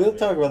know. We'll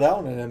talk about that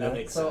one in a That minute.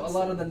 makes So sense. a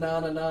lot of the na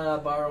na na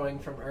borrowing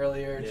from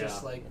earlier, Yeah.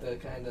 just like the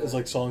kind of. It's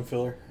like song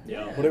filler.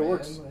 Yeah. But it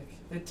works. Like,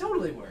 it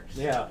totally works.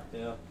 Yeah.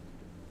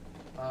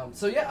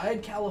 So yeah, I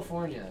had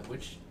California,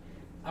 which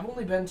I've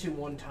only been to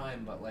one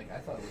time, but like I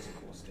thought it was a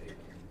cool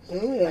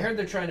state. I heard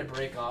they're trying to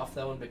break off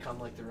though and become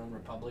like their own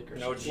republic or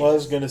No, something. Well, I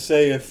was gonna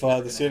say if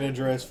the San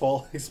Andreas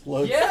Fault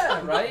explodes.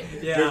 Yeah, right.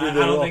 Yeah, Maybe I they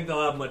don't will. think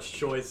they'll have much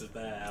choice if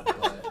that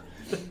happens.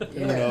 But,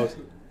 Who knows?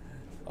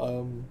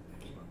 Um,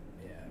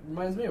 Yeah, it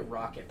reminds me of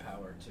Rocket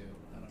Power too.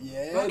 I don't know.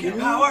 yeah, Rocket dude.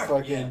 Power.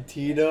 Fucking Yeah.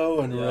 Tito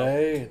and Yeah.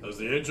 Ray. As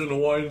the ancient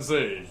Hawaiians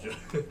say,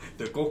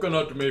 the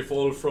coconut may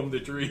fall from the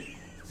tree.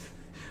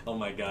 Oh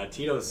my God,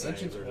 Tito's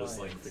sayings Ancient are just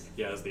like, Hawaiians.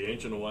 Yeah, as the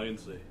ancient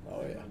Hawaiians say. Oh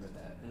yeah. Remember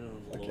that.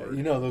 oh, Okay, Lord.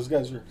 you know those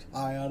guys are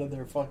high out of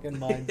their fucking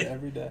minds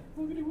every day.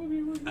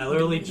 I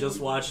literally just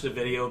watched a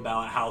video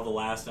about how the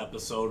last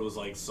episode was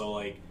like so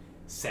like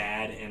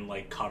sad and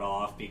like cut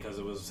off because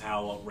it was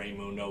how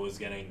Raymundo was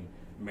getting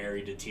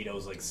married to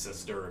Tito's like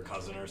sister or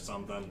cousin or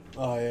something.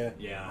 Oh yeah.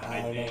 Yeah,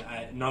 I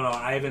don't know. no,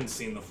 I haven't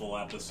seen the full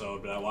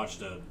episode, but I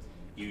watched a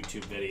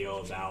YouTube video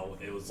about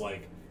it was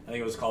like I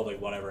think it was called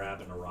like Whatever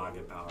Happened to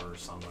Rocket Power or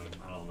something.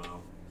 I don't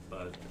know,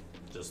 but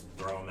just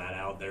throwing that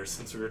out there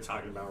since we were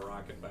talking about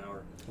Rocket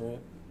Power. Right.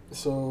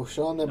 So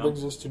Sean, that No.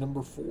 brings us to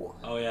number 4.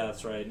 Oh yeah,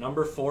 that's right.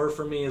 Number 4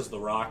 for me is The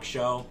Rock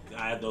Show.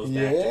 I had those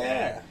back to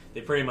Yeah. back.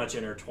 They pretty much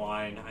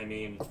intertwine. I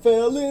mean, I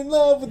fell in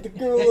love with the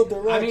girl at the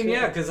rock I mean, show.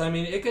 yeah, because I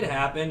mean, it could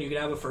happen. You could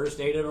have a first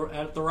date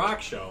at The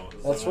Rock Show.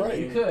 That's So, I right.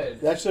 You mean-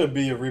 could. That should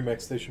be a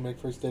remix. They should make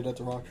First Date at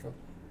the Rock Show.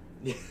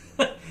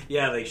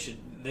 Yeah, they should.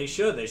 They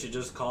should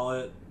just call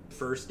it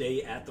first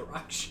date at the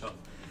rock show.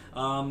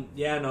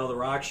 The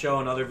rock show,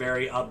 another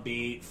very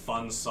upbeat,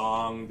 fun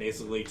song,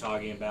 basically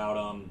talking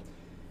about,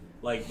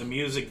 like, the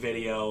music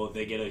video.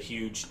 They get a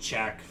huge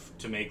check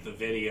to make the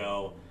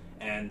video,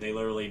 and they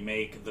literally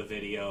make the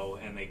video,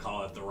 and they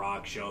call it the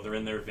rock show. They're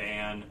in their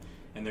van,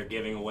 and they're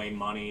giving away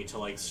money to,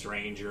 like,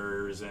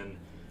 strangers, and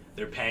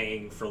they're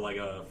paying for like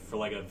a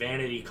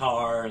vanity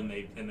car, and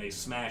they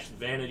smash the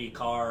vanity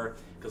car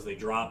because they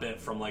drop it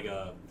from like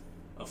a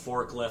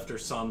forklift or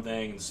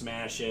something and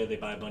smash it. They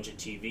buy a bunch of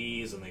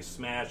TVs and they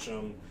smash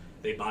them.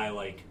 They buy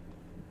like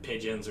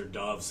pigeons or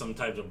doves, some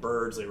types of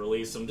birds. They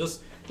release them.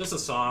 Just a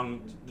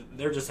song.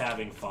 They're just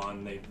having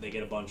fun. They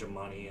get a bunch of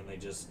money and they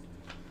just.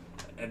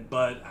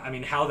 But I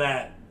mean, how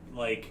that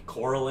like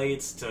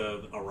correlates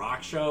to a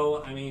rock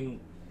show? I mean,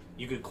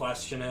 you could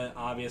question it,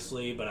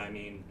 obviously, but I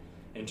mean,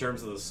 in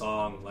terms of the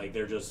song, like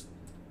they're just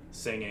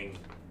singing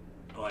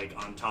like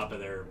on top of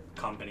their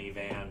company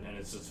van, and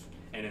it's just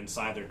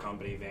inside their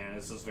company van.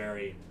 It's just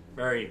very,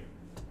 very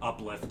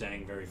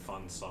uplifting, very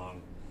fun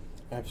song.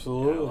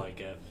 Absolutely, yeah, I like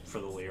it for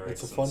the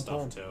lyrics. It's a fun and stuff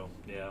time too.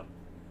 Yeah,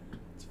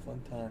 it's a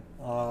fun time.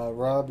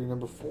 Rob, you're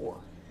number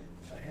 4.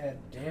 I had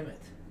Damn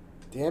It.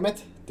 Damn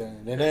it.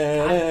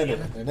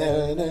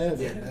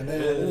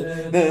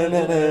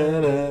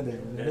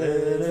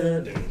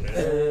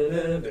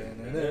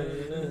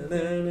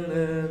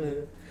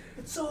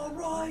 It's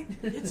alright,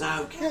 it's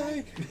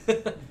okay.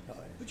 But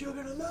you're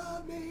gonna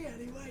love me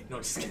anyway. no,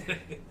 just kidding.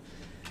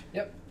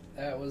 Yep,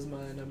 that was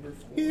my number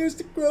 4. Here's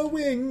to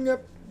growing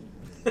up.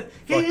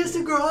 Here's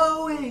to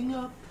growing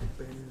up.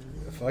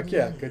 Fuck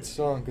yeah, good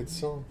song, good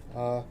song.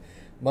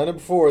 My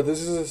number 4,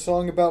 this is a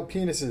song about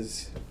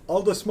penises.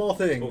 All the small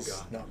things. Oh,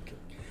 God. No, I'm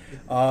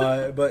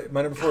kidding. But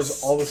my number 4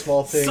 is All the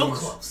Small Things. So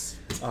close.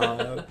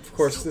 Of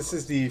course, this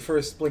is the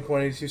first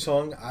Blink-182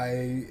 song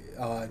I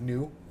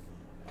knew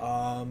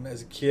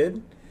as a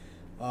kid.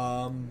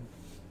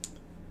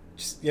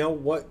 Just, you know,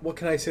 what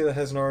can I say that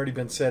hasn't already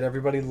been said?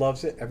 Everybody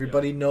loves it.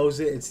 Everybody knows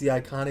it. It's the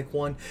iconic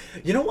one.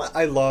 You know what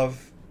I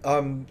love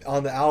on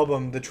the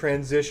album? The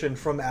transition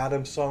from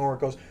Adam's song where it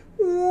goes...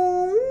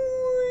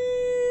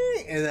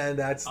 And then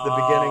that's the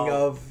beginning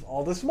of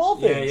All the Small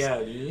Things.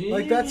 Yeah.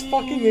 Like, that's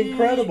fucking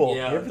incredible.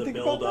 Yeah, you ever the think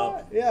build about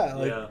up. that? Yeah,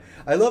 like, Yeah.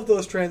 I love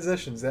those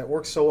transitions. That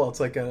works so well. It's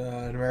like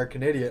an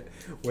American Idiot,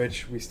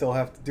 which we still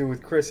have to do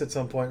with Chris at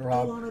some point,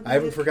 Rob. I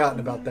haven't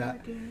forgotten about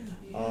that.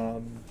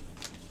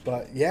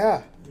 But,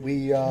 yeah,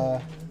 we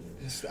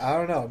just, I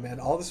don't know, man.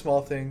 All the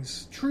Small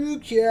Things. True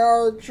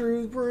care,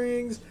 truth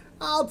brings.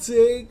 I'll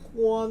take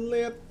one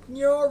lip.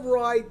 You're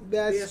right,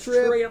 that's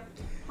trip.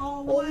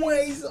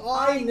 Always,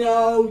 I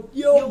know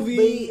you'll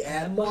be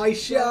at my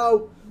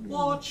show.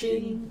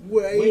 Watching,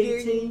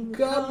 Waiting,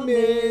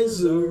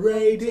 commiserating.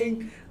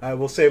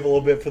 We'll save a little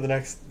bit for the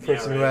next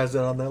person who has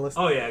that on that list.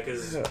 Oh yeah,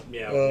 because we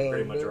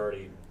pretty much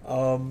already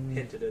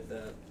hinted at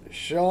that.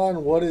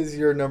 Shaun, what is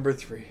your number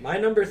 3? My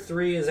number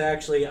 3 is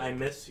actually I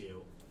Miss You.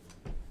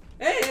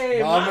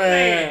 Hey, My my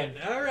man.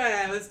 man! All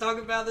right, let's talk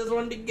about this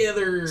one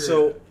together.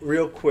 So,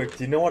 real quick,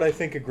 do you know what I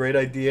think a great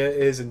idea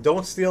is? And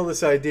don't steal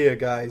this idea,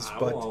 guys.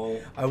 But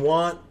I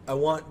want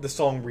the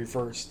song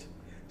reversed.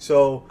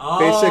 So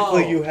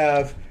basically, you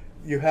have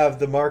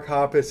the Mark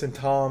Hoppus and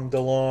Tom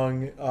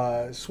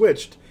DeLonge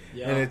switched,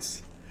 and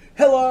it's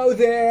hello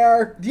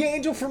there, the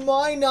angel from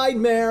my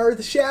nightmare,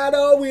 the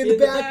shadow in the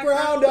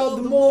background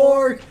of the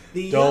morgue.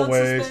 Don't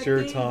waste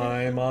your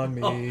time on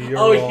me. You're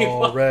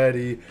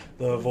already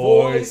the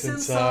voice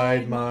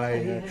inside my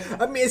head.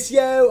 I miss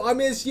you. I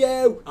miss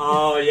you.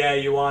 Oh yeah,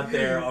 you want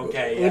their Wouldn't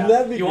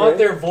that be you great? want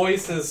their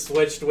voices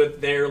switched with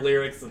their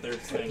lyrics that they're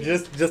singing.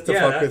 Just to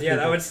fuck with yeah,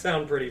 people. that would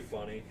sound pretty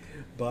funny.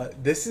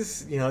 But this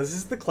is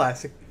the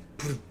classic.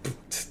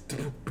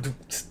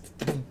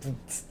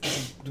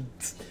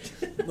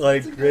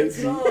 Like great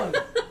song.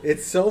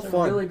 It's so It's a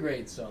fun. really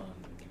great song.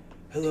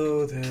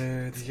 Hello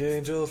there, the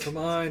angel from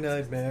my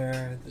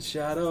nightmare, the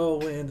shadow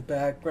in the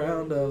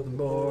background of the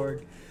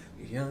morgue,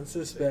 the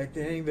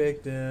unsuspecting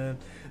victim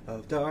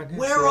of darkness.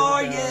 Where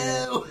are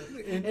you?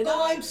 And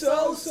I'm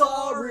so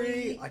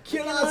sorry. I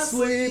cannot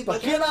sleep. I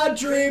cannot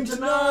dream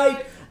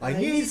tonight. I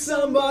need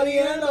somebody,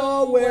 and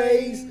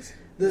always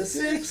the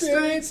sixth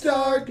sense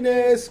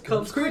darkness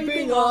comes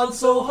creeping on,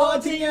 so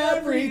haunting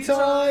every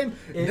time.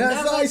 And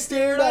as I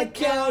stared, I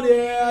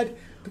counted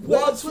the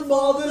webs from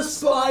all the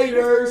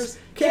spiders,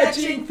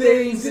 catching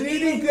things and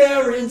eating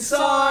their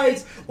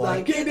insides,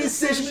 like a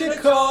decision to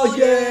call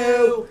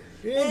you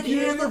and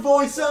hear the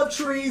voice of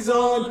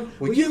treason.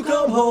 Will you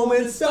come home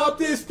and stop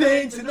this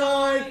pain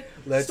tonight?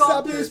 Let's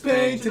stop this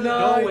pain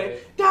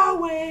tonight.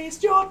 Don't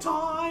waste your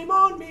time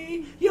on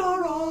me.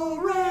 You're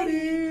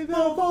already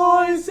The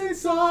voice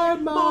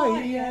inside my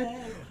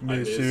head.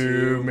 Miss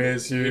you,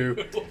 miss you.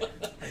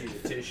 I need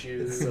a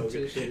tissue. So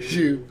good.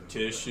 Tissue.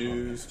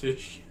 Tissues.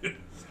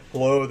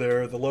 Hello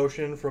there, the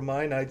lotion from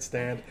my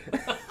nightstand.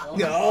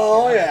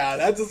 Oh yeah,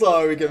 that's a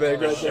song we can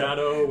make right there.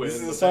 Shadow This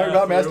in is a the song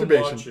about bathroom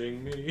masturbation.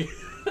 watching me.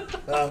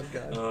 Oh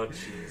god. Oh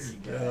jeez.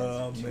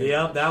 Oh, man.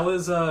 Yep, that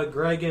was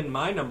Greg and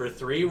my number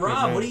 3.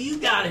 Rob, man. what do you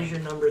got as your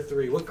number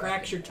 3? What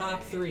cracks your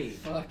top 3?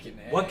 Fucking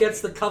A. What gets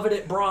the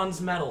coveted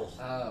bronze medal?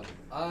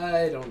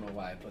 I don't know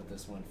why I put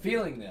this one.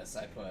 Feeling This,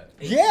 I put.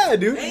 Yeah,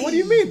 dude. What do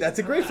you mean? That's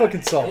a great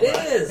fucking song. It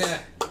is.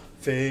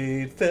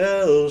 Fate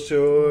fell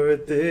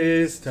short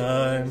this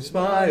time.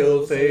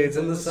 Smile fades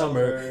in the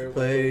summer.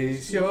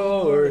 Place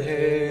your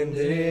hand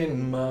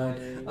in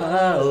mine.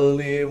 I'll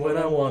leave when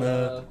I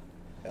wanna.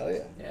 Hell yeah.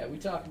 Yeah, we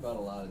talked about a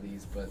lot of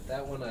these, but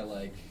that one I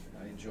like.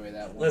 I enjoy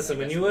that one. Listen,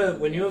 when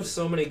you have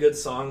so many good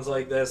songs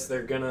like this,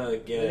 they're gonna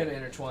they're gonna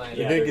intertwine.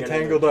 They they're get gonna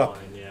tangled up.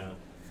 intertwine, Yeah,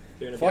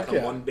 they're gonna Fuck become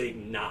yeah. one big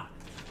knot.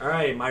 All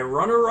right, my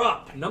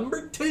runner-up,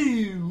 number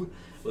 2,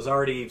 was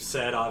already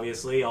said.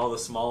 Obviously, All the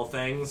Small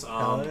Things.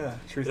 Hell yeah.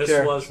 Truth This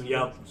Care. was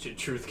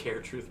Truth Care,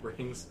 Truth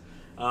Brings.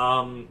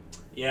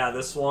 Yeah,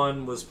 this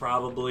one was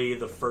probably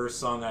the first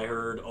song I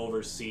heard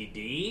over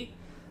CD.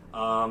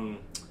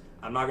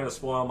 I'm not going to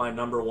spoil my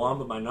number 1,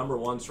 but my number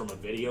 1's from a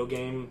video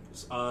game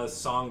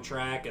song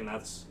track, and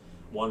that's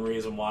one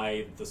reason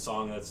why the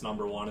song that's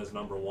number 1 is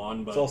number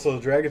 1. But It's also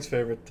the Dragon's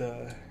favorite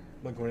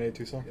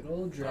Blink-182 song. Good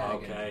old dragon.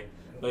 okay,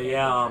 Good but old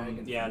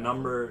yeah,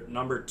 dragon.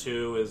 number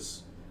 2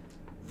 is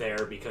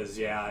there because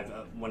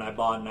when I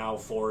bought Now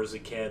 4 as a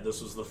kid,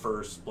 this was the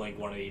first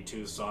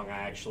Blink-182 song I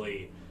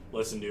actually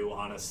listened to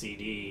on a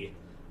CD.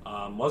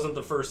 Wasn't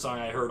the first song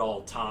I heard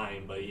all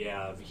time, but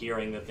yeah,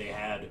 hearing that they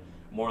had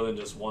more than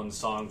just one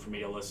song for me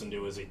to listen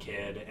to as a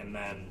kid, and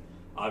then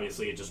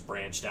obviously it just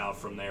branched out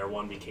from there.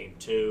 1 became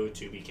 2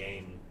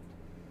 became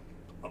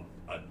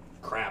a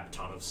crap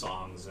ton of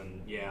songs,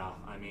 and yeah,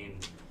 I mean,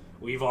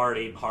 we've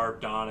already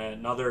harped on it.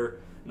 Another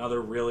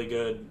really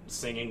good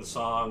singing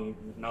song,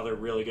 another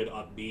really good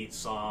upbeat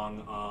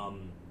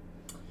song.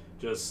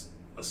 Just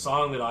a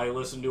song that I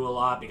listen to a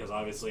lot because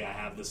obviously I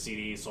have the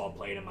CD, so I'll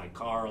play it in my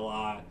car a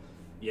lot.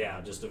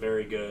 Yeah, just a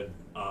very good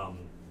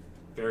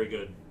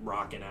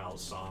rockin' out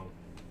song.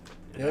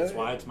 And that's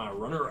why it's my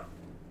runner-up.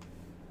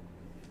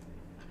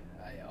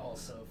 I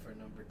also, for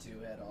number 2,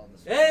 had All the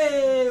Small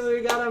Hey,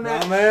 we got a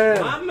My man.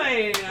 My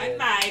man, I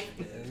like.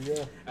 There you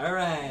go. All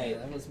right.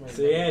 That was my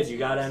So yeah, number do you 2,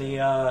 got so. any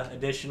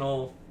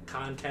additional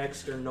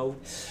context or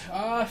notes?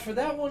 For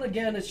that one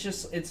again,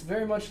 it's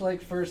very much like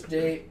First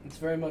Date. It's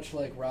very much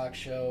like Rock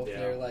Show. Yeah.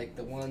 They're like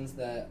the ones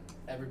that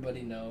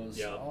everybody knows.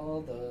 Yeah. All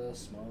the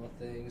small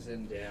things,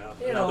 and Yeah,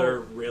 you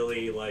another know,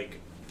 really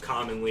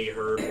commonly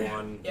heard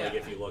one. Yeah. Like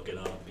if you look it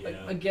up,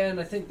 yeah. Again,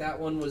 I think that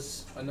one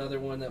was another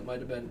one that might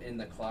have been in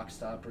the Clock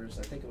Stoppers.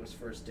 I think it was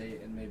First Date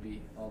and maybe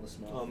All the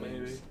Small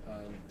Things.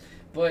 Maybe.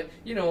 But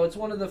it's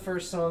one of the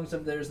first songs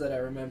of theirs that I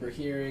remember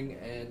hearing,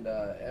 and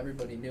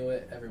everybody knew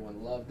it,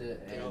 everyone loved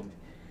it, and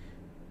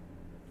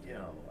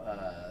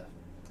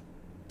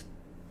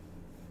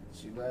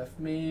she left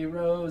me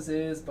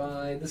roses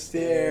by the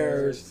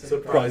stairs.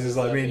 Surprises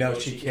let me know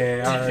she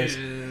cares.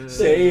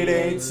 Say it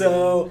ain't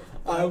so,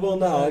 I will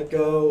not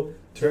go.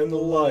 Turn the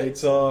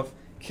lights off,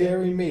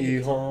 carry me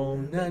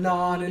home. Na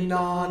na na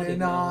na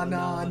na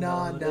na na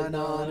na na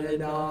na na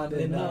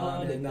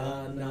na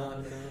na na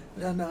na.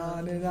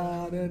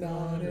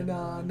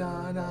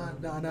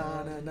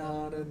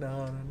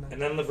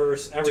 And then the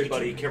verse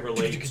everybody can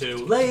relate to.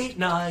 Late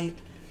night,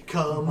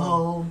 come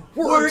home.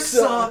 Work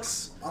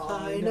sucks.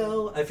 I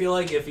know. I feel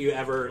like if you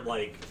ever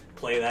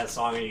play that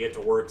song and you get to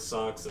Work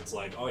Sucks, it's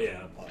like, oh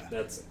yeah,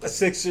 that's A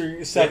 6 or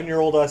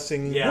 7-year-old us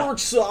singing, Yeah. work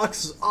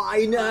sucks,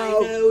 I know. I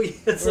know.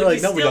 It's We're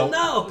like, like, no, we still don't.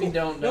 know. We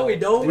don't No, know. we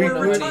don't. We We're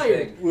don't know retired.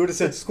 anything. We would have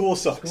said school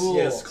sucks. School.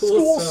 Yeah,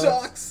 School sucks.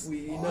 sucks.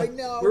 We I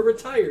know. We're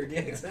retired.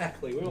 Yeah,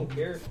 exactly. We don't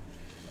care.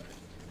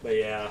 But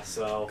yeah,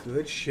 so.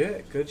 Good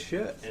shit, good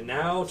shit. And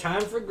now,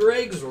 time for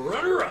Greg's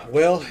runner-up.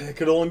 Well, it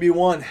could only be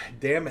one.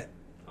 Damn it.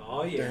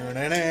 Oh, yeah.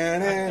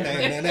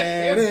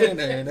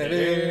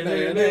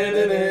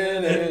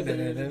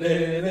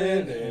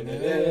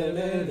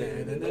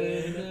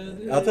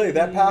 I'll tell you,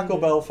 that Paco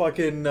Bell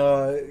fucking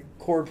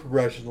chord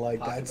progression,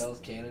 Bell's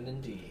canon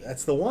indeed.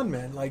 that's the one,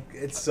 man.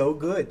 It's so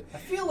good. I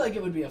feel like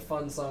it would be a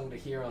fun song to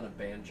hear on a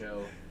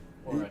banjo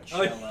or a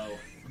cello.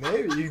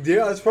 Maybe you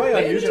do. It's probably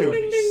on Banjo would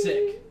YouTube. be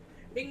sick.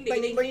 Ding,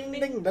 ding, ding,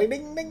 ding, ding.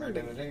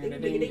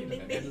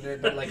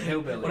 Like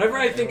hillbilly. Whenever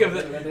I think of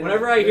it,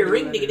 whenever I hear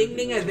ring ding ding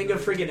ding, I think of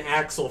freaking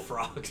Axel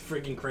Frog,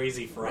 freaking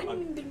Crazy Frog.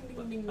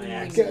 My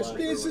Axel Guess Frog or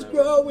this is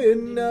whatever.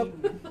 growing up.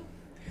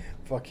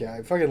 Fuck yeah,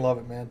 I fucking love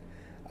it, man.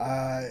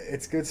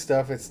 It's good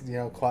stuff. It's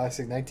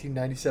classic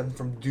 1997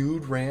 from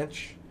Dude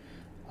Ranch,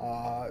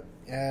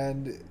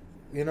 and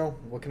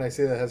what can I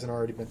say that hasn't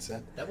already been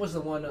said? That was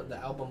the one, the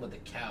album with the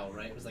cow,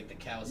 right? It was like the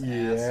cow's ass.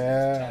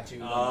 Yeah.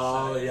 Tattooed Oh,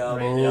 on the side. yeah.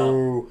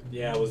 Oh,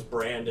 Yeah, it was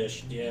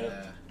brandished. Yeah.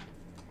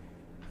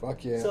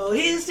 fuck yeah. So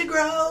here's to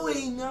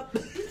growing up.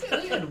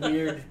 They had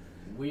weird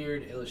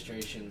weird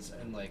illustrations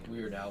and like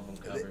weird album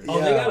covers. Oh,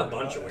 they got a Yeah.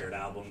 bunch of weird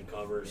album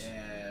covers.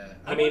 Yeah.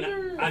 I mean,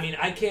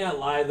 I can't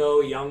lie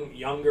though.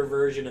 Younger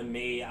version of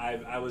me,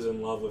 I was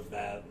in love with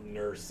that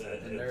nurse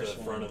at the nurse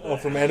front of one. the. Oh,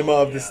 from Enema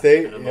of the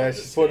State. Yeah,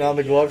 she's putting on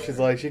the glove. Yeah. She's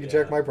like, she can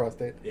check my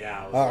prostate.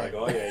 Yeah, I was All like,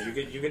 right. oh yeah,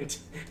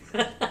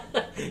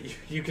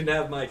 you can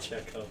have my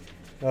checkup.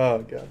 Oh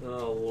god.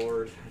 Oh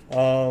Lord.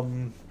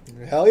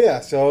 Hell yeah.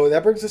 So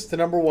that brings us to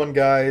number one,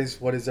 guys.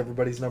 What is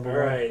everybody's number All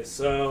one? right,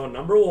 so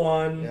number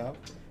one. Yeah.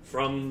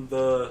 From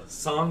the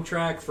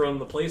soundtrack from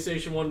the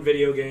PlayStation 1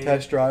 video game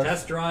Test Drive.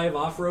 Test Drive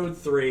Off-Road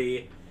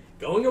 3,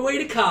 Going Away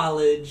to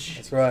College.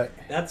 That's right.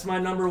 That's my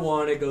number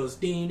one. It goes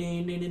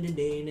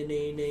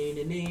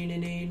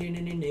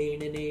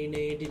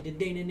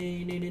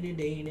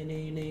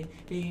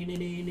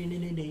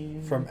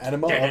From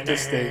Enema of the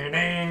State.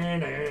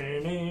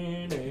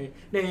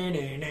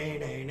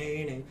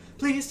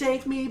 Please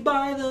take me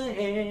by the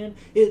hand.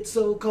 It's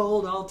so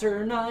cold I'll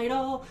turn night.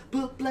 I'll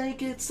put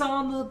blankets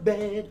on the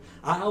bed.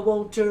 I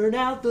won't turn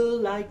out the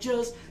light.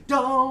 Just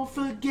don't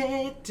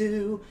forget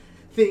to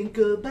think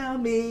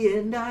about me,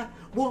 and I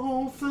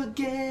won't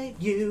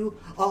forget you.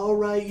 I'll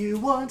write you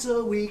once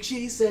a week,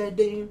 she said.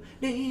 And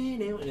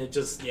it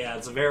just, yeah,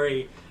 it's a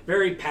very,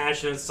 very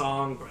passionate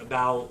song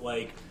about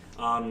like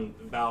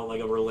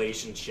a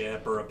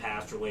relationship or a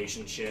past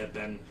relationship,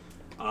 and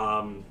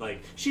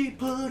like, she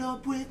put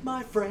up with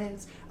my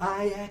friends,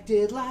 I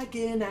acted like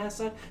an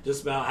ass.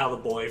 Just about how the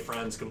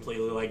boyfriend's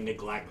completely like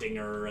neglecting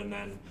her, and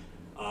then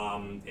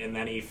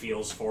he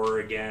feels for her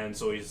again,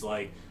 so he's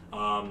like,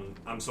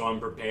 I'm so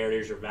unprepared,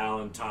 here's your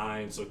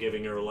Valentine. So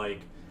giving her like,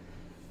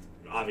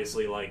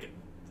 obviously like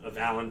a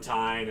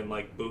Valentine and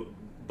like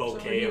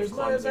bouquet of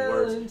clumsy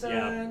words.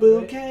 Yeah,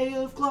 bouquet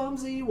of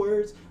clumsy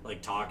words,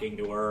 like talking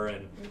to her,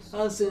 and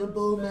a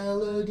simple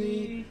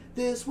melody.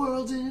 This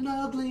world's an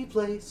ugly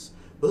place,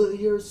 but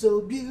you're so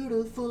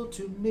beautiful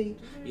to me.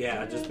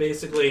 Yeah, just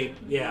basically,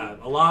 yeah,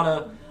 a lot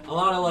of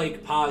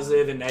like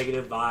positive and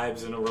negative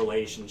vibes in a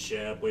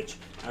relationship, which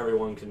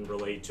everyone can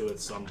relate to at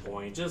some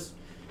point.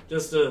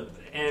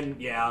 And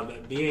yeah,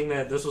 being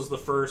that this was the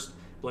first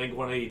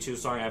Blink-182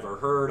 song I ever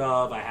heard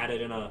of, I had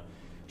it in a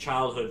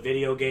childhood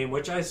video game,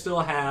 which I still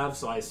have,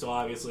 so I still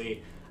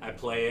obviously I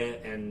play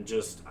it, and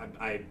just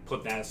I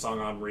put that song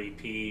on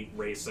repeat,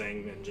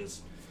 racing, and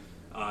just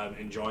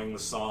enjoying the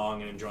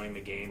song and enjoying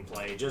the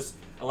gameplay. Just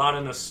a lot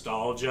of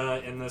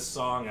nostalgia in this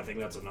song. I think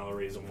that's another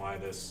reason why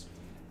this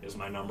is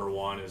my number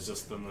one, is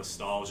just the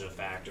nostalgia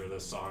factor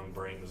this song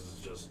brings is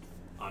just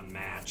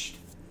unmatched.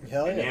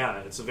 Hell yeah. And yeah,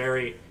 it's a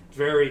very,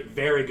 very,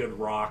 very good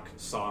rock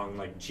song,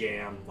 like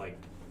jam, like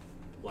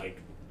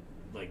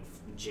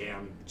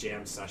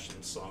jam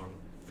session song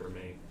for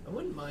me. I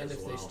wouldn't mind as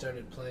if well. they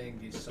started playing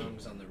these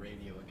songs on the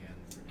radio again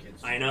for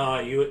kids. I know,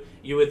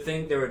 you would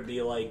think there would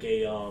be like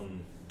a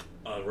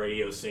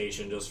radio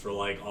station just for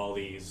like all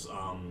these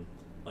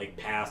like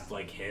past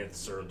like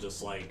hits, or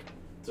just like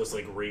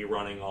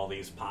rerunning all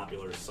these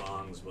popular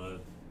songs, but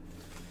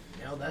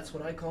Now that's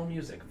what I call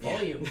music.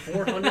 Volume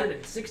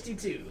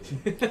 462.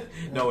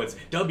 no, it's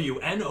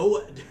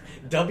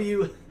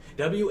WNOW.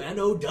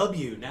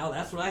 Now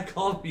that's what I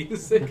call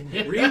music.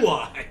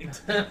 Rewind.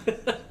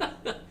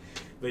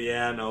 But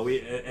yeah, no,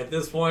 we at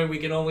this point we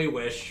can only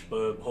wish,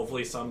 but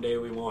hopefully someday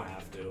we won't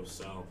have to.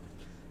 So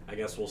I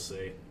guess we'll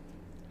see.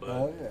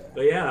 But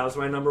yeah, that was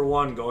my number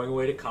one, Going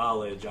Away to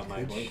College, on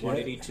my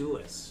Blink-182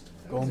 list.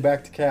 Going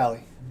back to Cali.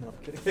 No,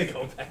 I'm kidding.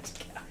 Going back to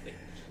Cali.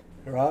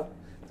 Rob?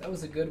 That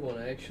was a good one.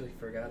 I actually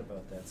forgot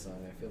about that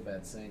song. I feel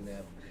bad saying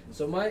that.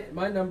 So my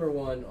number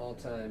one all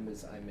time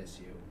is I Miss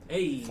You.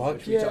 Hey, Fuck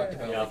Which we talked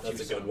about yeah, like that's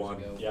two a good songs one.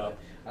 ago, Yeah. but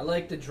I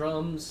like the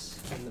drums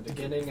in the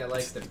beginning. I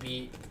like the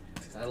beat.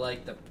 I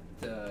like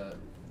the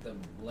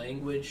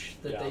language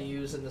that Yeah. they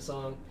use in the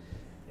song.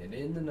 And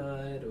in the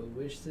night, oh,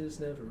 wish this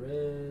never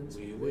ends.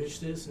 We wish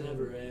this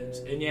never ends.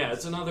 And yeah,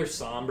 it's another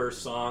somber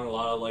song. A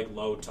lot of like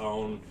low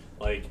tone,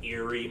 like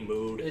eerie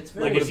mood. It's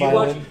like very if you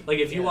watch,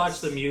 violent. you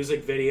watch the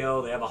music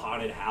video, they have a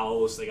haunted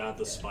house. They got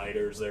the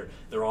spiders.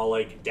 They're all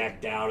like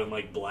decked out in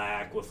like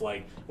black with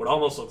like what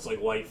almost looks like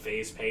white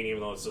face paint,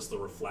 even though it's just the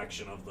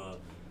reflection of the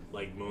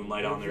like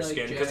moonlight on their Like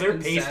skin, Jack because they're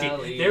and pasty.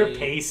 Sally. They're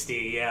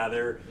pasty. Yeah,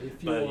 they're.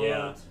 If you But want.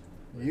 yeah.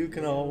 You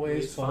can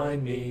always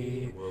find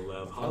me. We'll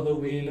have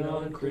Halloween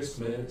on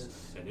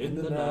Christmas, and in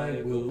the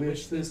night we'll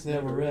wish this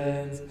never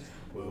ends.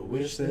 We'll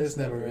wish this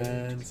never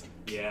ends.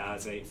 Yeah,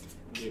 it's a.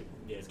 Yeah.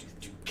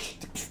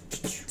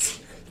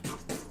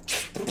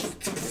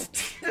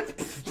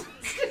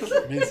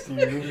 Miss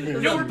you.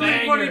 You're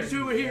banger.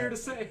 Blink-182 are here to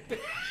say.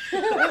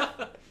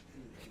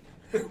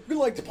 We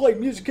like to play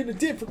music in a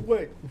different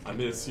way. I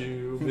miss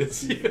you,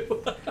 miss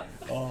you.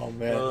 Oh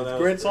man, Oh, it's that a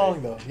great was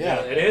song great. though. Yeah,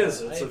 Yeah, it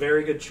is. It's a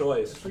very good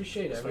choice.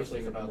 Appreciate Especially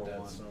everything for about number that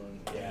one. song.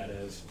 Yeah, it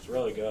is. It's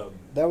really good.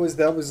 that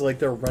was like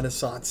their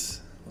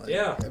renaissance. Like,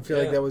 Yeah, I feel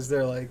like yeah. that was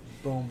their like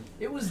boom.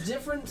 It was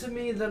different to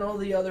me than all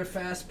the other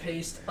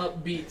fast-paced,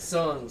 upbeat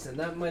songs, and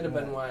that might have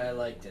been why I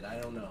liked it. I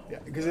don't know. Yeah,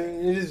 because it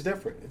is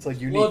different. It's like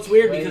unique. Well, it's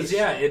weird Way because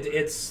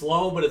it's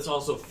slow, but it's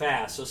also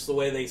fast. Just the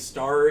way they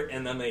start,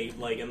 and then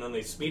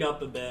they speed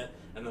up a bit,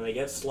 and then they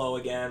get slow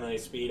again, and they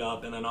speed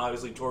up, and then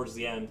obviously towards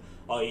the end,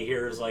 all you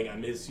hear is like, I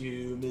miss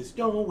you,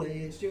 don't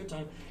waste your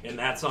time. And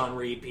that's on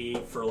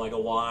repeat for like a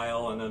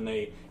while, and then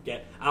they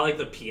get... I like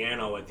the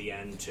piano at the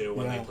end, too,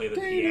 when they play the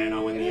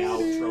piano in the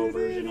outro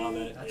version of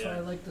it. That's why I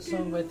like the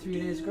song by 3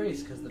 Days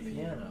Grace, because the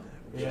piano.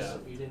 Yeah.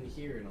 You didn't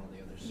hear in all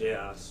the other songs.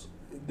 Yes.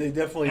 They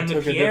definitely And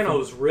took the a different...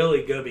 piano's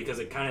really good because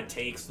it kind of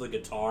takes the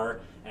guitar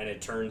and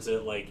it turns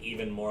it like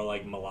even more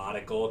like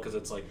melodical because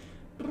it's like...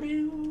 I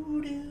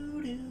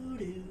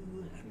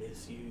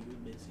miss you,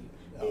 miss you.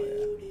 Oh,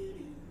 yeah.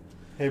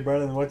 Hey,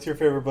 Brennan, what's your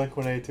favorite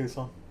Blink-182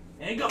 song?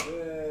 And go.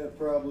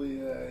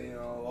 Probably,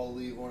 I'll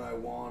leave when I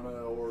wanna,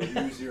 or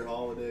Use Your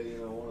Holiday,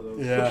 one of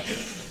those. Yeah.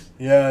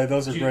 Yeah,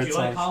 those are Do great you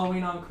songs. like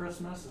Halloween on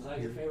Christmas? Is that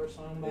your favorite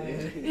song by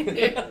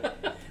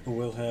it?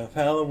 We'll have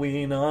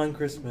Halloween on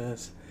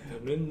Christmas.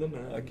 In the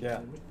night. Like, yeah.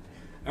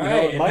 All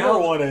right, My number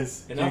one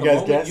is... and Do now you the guys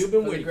moment guess? You've been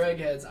For the waiting. Greg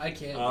heads, I can't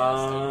guess.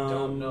 I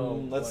don't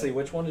know. Let's see,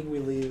 which one did we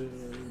leave?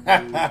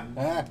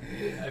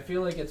 I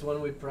feel like it's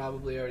one we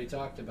probably already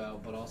talked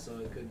about, but also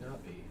it could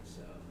not be.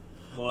 So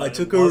I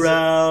took her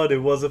out. It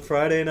was a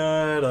Friday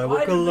night. I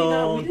woke did we not- we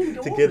alone didn't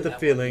go to over get the that one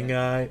feeling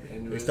yet.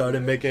 we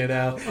started making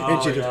out, Oh,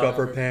 and she just yeah. off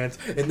her pants.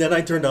 And then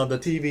I turned on the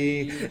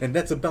TV, and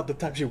that's about the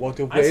time she walked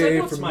I said,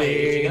 away what's from my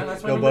age me. again?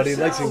 That's my Nobody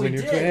number likes you seven. when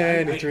We you're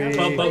did.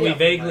 23. But we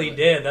vaguely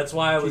did. That's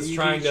why I was TV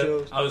trying to.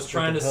 shows. I was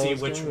trying to What the see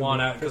hell's which going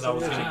one on? because I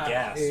was gonna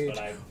guess. But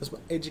I. What's my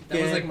age again?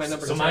 that was like my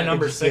number. So 10. my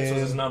number 6 was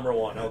again. his number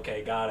 1.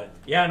 Okay, got it.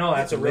 Yeah, no,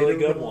 that's a really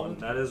good one.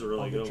 That is a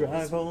really On the good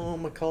drive one.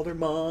 home, I called her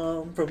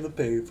mom from the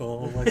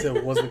payphone. I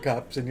said, "Was the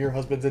cops and your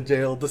husband's in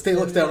jail? The state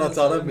looks down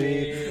outside of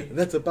me." And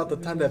that's about the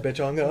time that bitch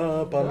hung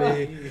up on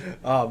me.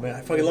 Oh man,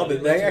 I fucking loved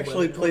it. They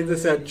actually played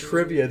this at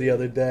trivia the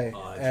other day,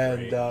 Oh, that's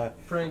and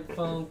great. Prank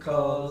phone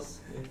calls.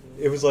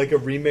 it was like a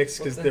remix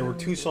because the there were hell?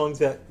 two songs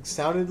that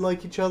sounded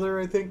like each other,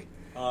 I think.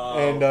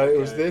 And it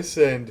was this,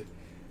 and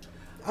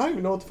I don't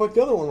even know what the fuck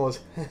the other one was.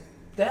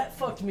 That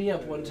fucked me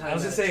up one time. I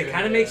was gonna at say it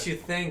kind of trivia. makes you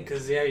think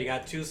because you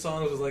got 2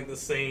 songs with like the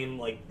same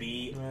like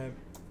beat.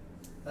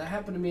 That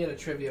happened to me at a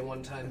trivia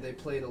one time. They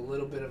played a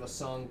little bit of a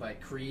song by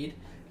Creed,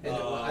 and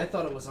I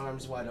thought it was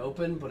Arms Wide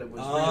Open, but it was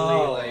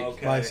really like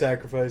okay. My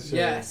Sacrifice.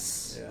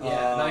 yes, Yeah.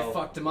 yeah, and I Oh.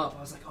 fucked him up.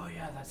 I was like, oh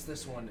yeah, that's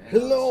this one. And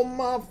Hello,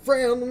 my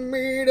friend,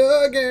 meet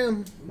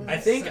again. I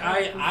think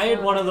I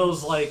had one of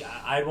those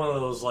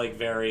like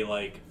very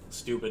like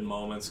stupid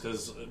moments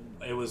because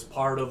it was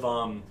part of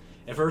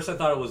at first I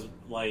thought it was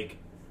like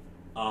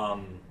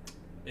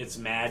it's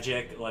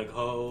magic like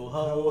ho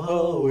ho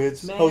ho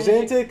it's magic.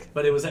 Hosantic.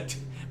 but it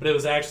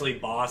was actually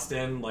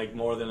Boston like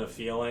more than a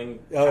feeling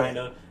Oh. kind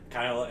of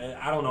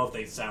I don't know if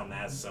they sound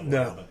that similar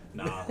No. but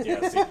nah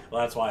yeah see,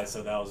 well that's why I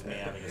said that was me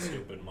having a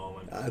stupid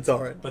moment It's all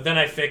right. but then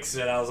I fixed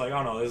it I was like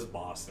oh no this is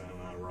Boston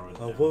and I wrote it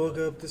I down, woke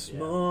but, up this yeah.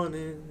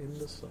 morning in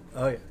the sun.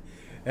 Oh yeah.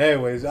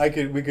 Anyways,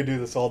 we could do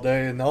this all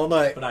day and all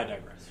night. But I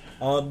digress.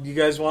 You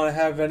guys want to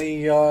have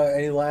any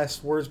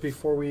last words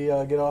before we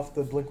get off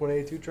the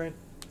Blink-182 train?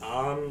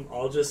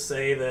 I'll just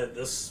say that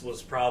this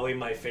was probably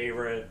my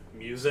favorite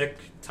music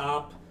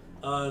top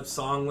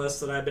song list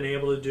that I've been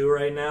able to do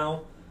right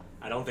now.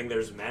 I don't think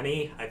there's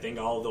many. I think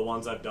all the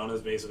ones I've done is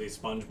basically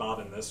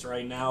SpongeBob and this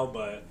right now,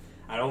 but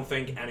I don't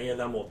think any of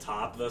them will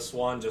top this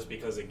one just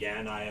because,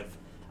 again, I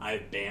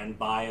have band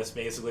bias,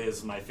 basically. This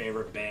is my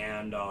favorite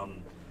band.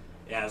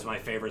 It has my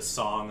favorite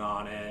song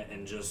on it,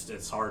 and just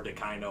it's hard to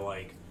kind of,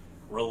 like,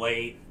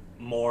 relate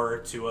more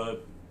to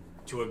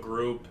a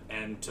group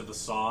and to the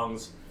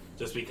songs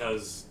just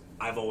because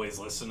I've always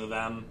listened to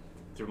them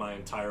through my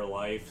entire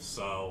life.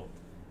 So,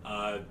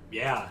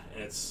 yeah,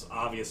 it's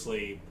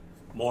obviously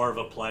more of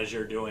a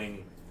pleasure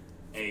doing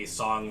a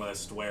song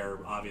list where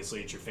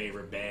obviously it's your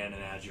favorite band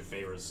and has your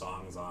favorite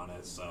songs on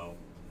it. So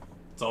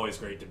it's always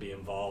great to be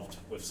involved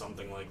with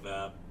something like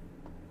that.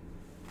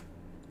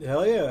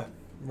 Hell yeah,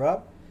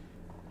 Rob.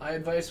 My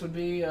advice would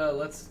be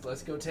let's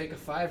go take a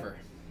 $5.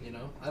 You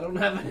know, I don't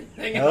have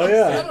anything Hell else.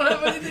 yeah. I don't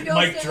have anything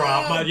else. Mic to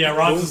drop. add. Yeah,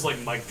 Rob's just like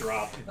mic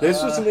drop.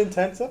 This was an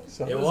intense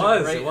episode. It It was,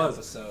 was a great it was.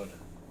 episode.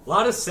 A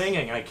lot of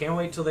singing. I can't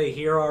wait till they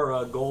hear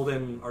our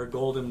golden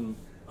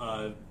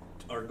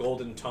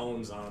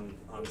tones on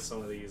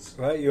some of these.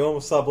 Right, you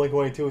almost saw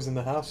Blink-182 was in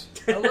the house.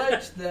 I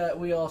liked that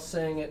we all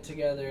sang it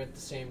together at the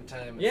same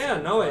time.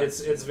 Yeah, no,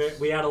 it's very,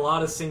 we had a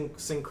lot of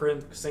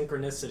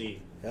synchronicity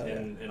Hell yeah.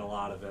 in a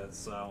lot of it.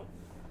 So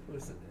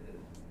Was it?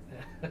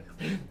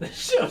 The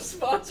show's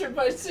sponsored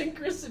by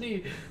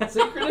Synchronicity.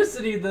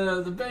 Synchronicity,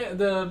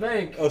 the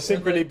bank. Oh,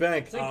 Synchrony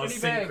Bank.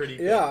 Synchrony Bank. Synchrony.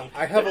 Yeah,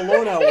 I have a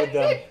loan out with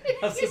them.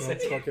 That's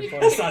That's fucking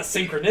funny. That's not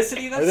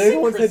synchronicity. That's Are they the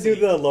ones that do synchrony.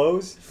 the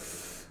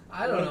lows?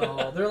 I don't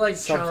know. They're like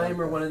Something Chime like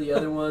or that. one of the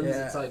other ones.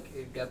 Yeah. It's like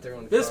it got their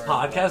own. This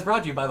card, podcast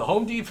brought to you by the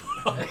Home Depot.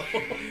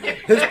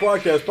 This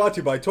podcast brought to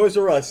you by Toys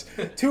R Us.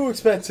 Too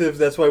expensive,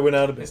 that's why we went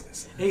out of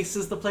business. Ace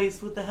is the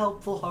place with the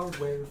helpful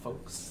hardware,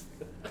 folks.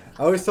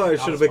 I always thought it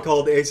should have been fun.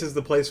 called Ace is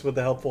the place with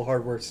the helpful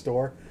hardware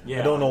store. Yeah.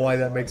 I don't know why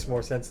that makes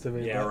more sense to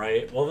me. Yeah, but-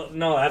 right. Well,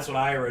 no, that's what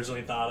I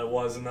originally thought it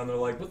was, and then they're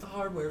like, "With the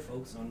hardware,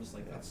 folks." And I'm just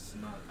like, "That's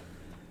not."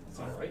 It's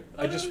all right.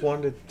 I just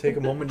wanted to take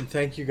a moment to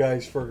thank you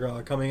guys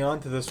for coming on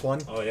to this one.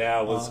 Oh yeah,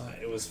 it was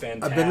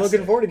fantastic. I've been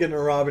looking forward to getting a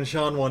Rob and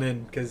Sean one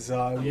in because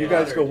you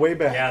guys go way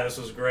back. Yeah, this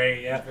was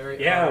great. Yeah, Very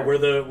yeah,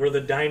 honored. we're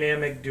the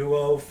dynamic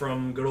duo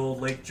from good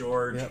old Lake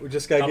George. Yeah, we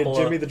just got to get Couple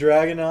Jimmy the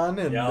Dragon on,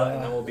 and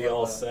and then we'll be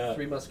all set.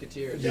 Three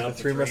Musketeers. yeah, Yeah, the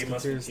Three the Three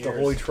Musketeers, the Musketeers.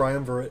 Holy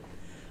Triumvirate.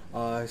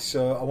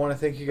 So I want to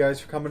thank you guys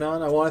for coming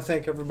on. I want to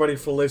thank everybody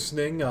for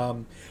listening.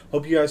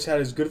 Hope you guys had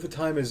as good of a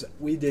time as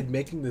we did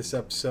making this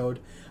episode.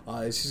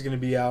 This is going to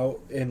be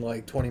out in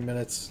like 20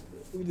 minutes.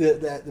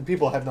 The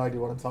people have no idea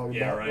what I'm talking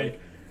Yeah, about. right.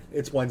 Like,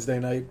 it's Wednesday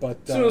night, but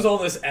As soon as all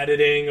this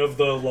editing of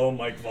the low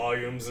mic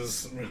volumes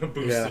is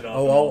boosted yeah. up. and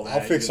Oh, all I'll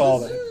that, fix you all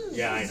just- that.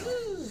 Yeah, I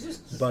know.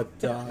 But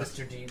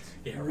Mr. Deeds.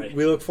 Yeah, right.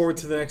 we look forward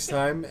to the next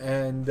time.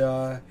 And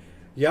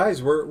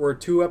guys, we're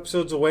 2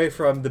 episodes away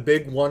from the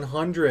big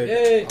 100.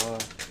 Yay.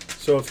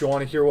 So if you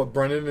want to hear what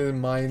Brennan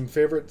and my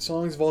favorite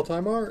songs of all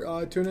time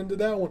are, tune into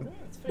that one.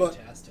 It's But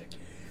fantastic.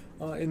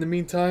 in the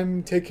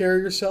meantime, take care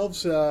of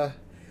yourselves.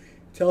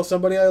 Tell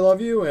somebody I love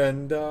you,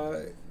 and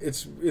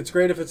it's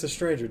great if it's a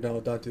stranger. No,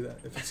 don't do that.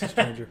 If it's a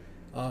stranger,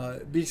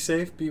 be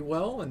safe, be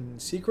well, and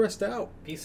Seacrest out. Peace.